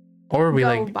or we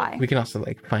buy. We can also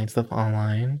like find stuff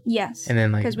online. Yes, and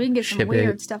then like because we can get some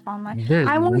weird stuff online. There's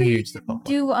I want weird to stuff online.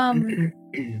 do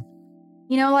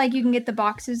you know, like you can get the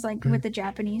boxes like with the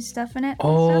Japanese stuff in it.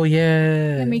 Oh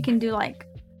yeah. And we can do like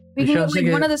we can get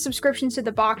like one of the subscriptions to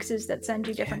the boxes that send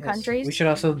you different countries. We should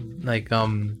also like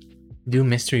do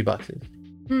mystery boxes.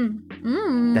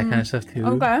 That kind of stuff too.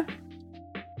 Okay.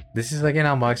 This is like an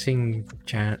unboxing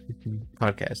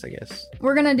podcast, I guess.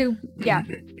 We're gonna do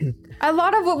a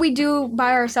lot of what we do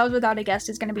by ourselves without a guest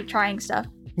is gonna be trying stuff.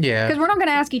 Yeah. Because we're not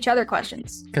gonna ask each other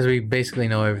questions. Because we basically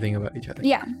know everything about each other.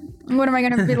 Yeah. What am I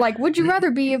gonna be like? Would you rather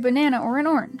be a banana or an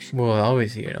orange? Well, I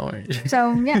always eat an orange.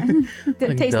 So yeah,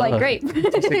 it tastes like grape.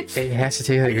 It has to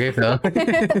taste like grape though.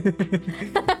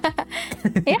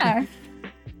 Yeah.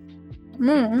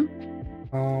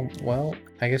 Well,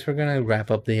 I guess we're gonna wrap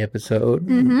up the episode.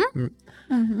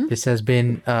 This has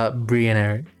been Bree and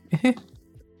Eric.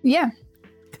 Yeah.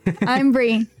 I'm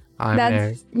Bree. I'm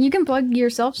Eric. You can plug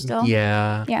yourself still.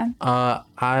 Yeah.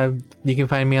 You can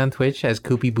find me on Twitch as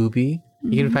Koopy Boopy.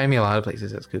 You can find me a lot of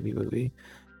places as Koopy Boopy.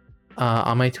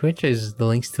 On my Twitch is the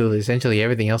links to essentially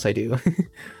everything else I do.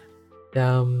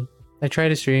 I try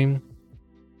to stream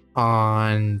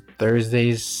on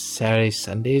Thursdays, Saturdays,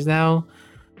 Sundays now,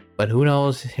 but who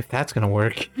knows if that's gonna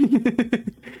work.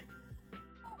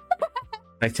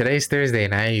 Like today's Thursday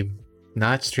and I'm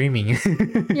not streaming.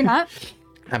 You're not?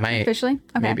 I might officially.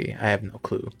 Okay. Maybe. I have no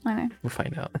clue. I know. We'll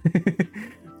find out.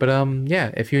 But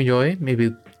yeah, if you enjoy,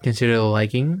 maybe consider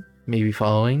liking, maybe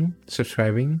following,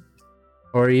 subscribing,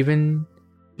 or even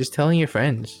just telling your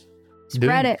friends.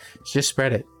 Spread it. Just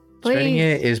spread it. Please. Spreading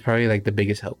it is probably like the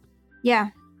biggest help. Yeah.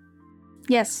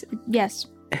 Yes.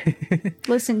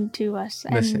 Listen to us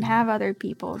and have other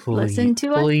people listen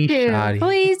to us too. Shoddy.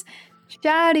 Please,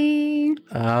 Shoddy.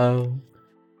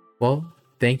 Well,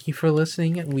 thank you for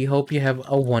listening, and we hope you have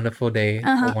a wonderful day,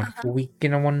 a wonderful week,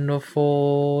 and a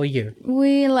wonderful year.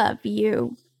 We love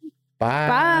you. Bye.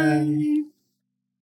 Bye.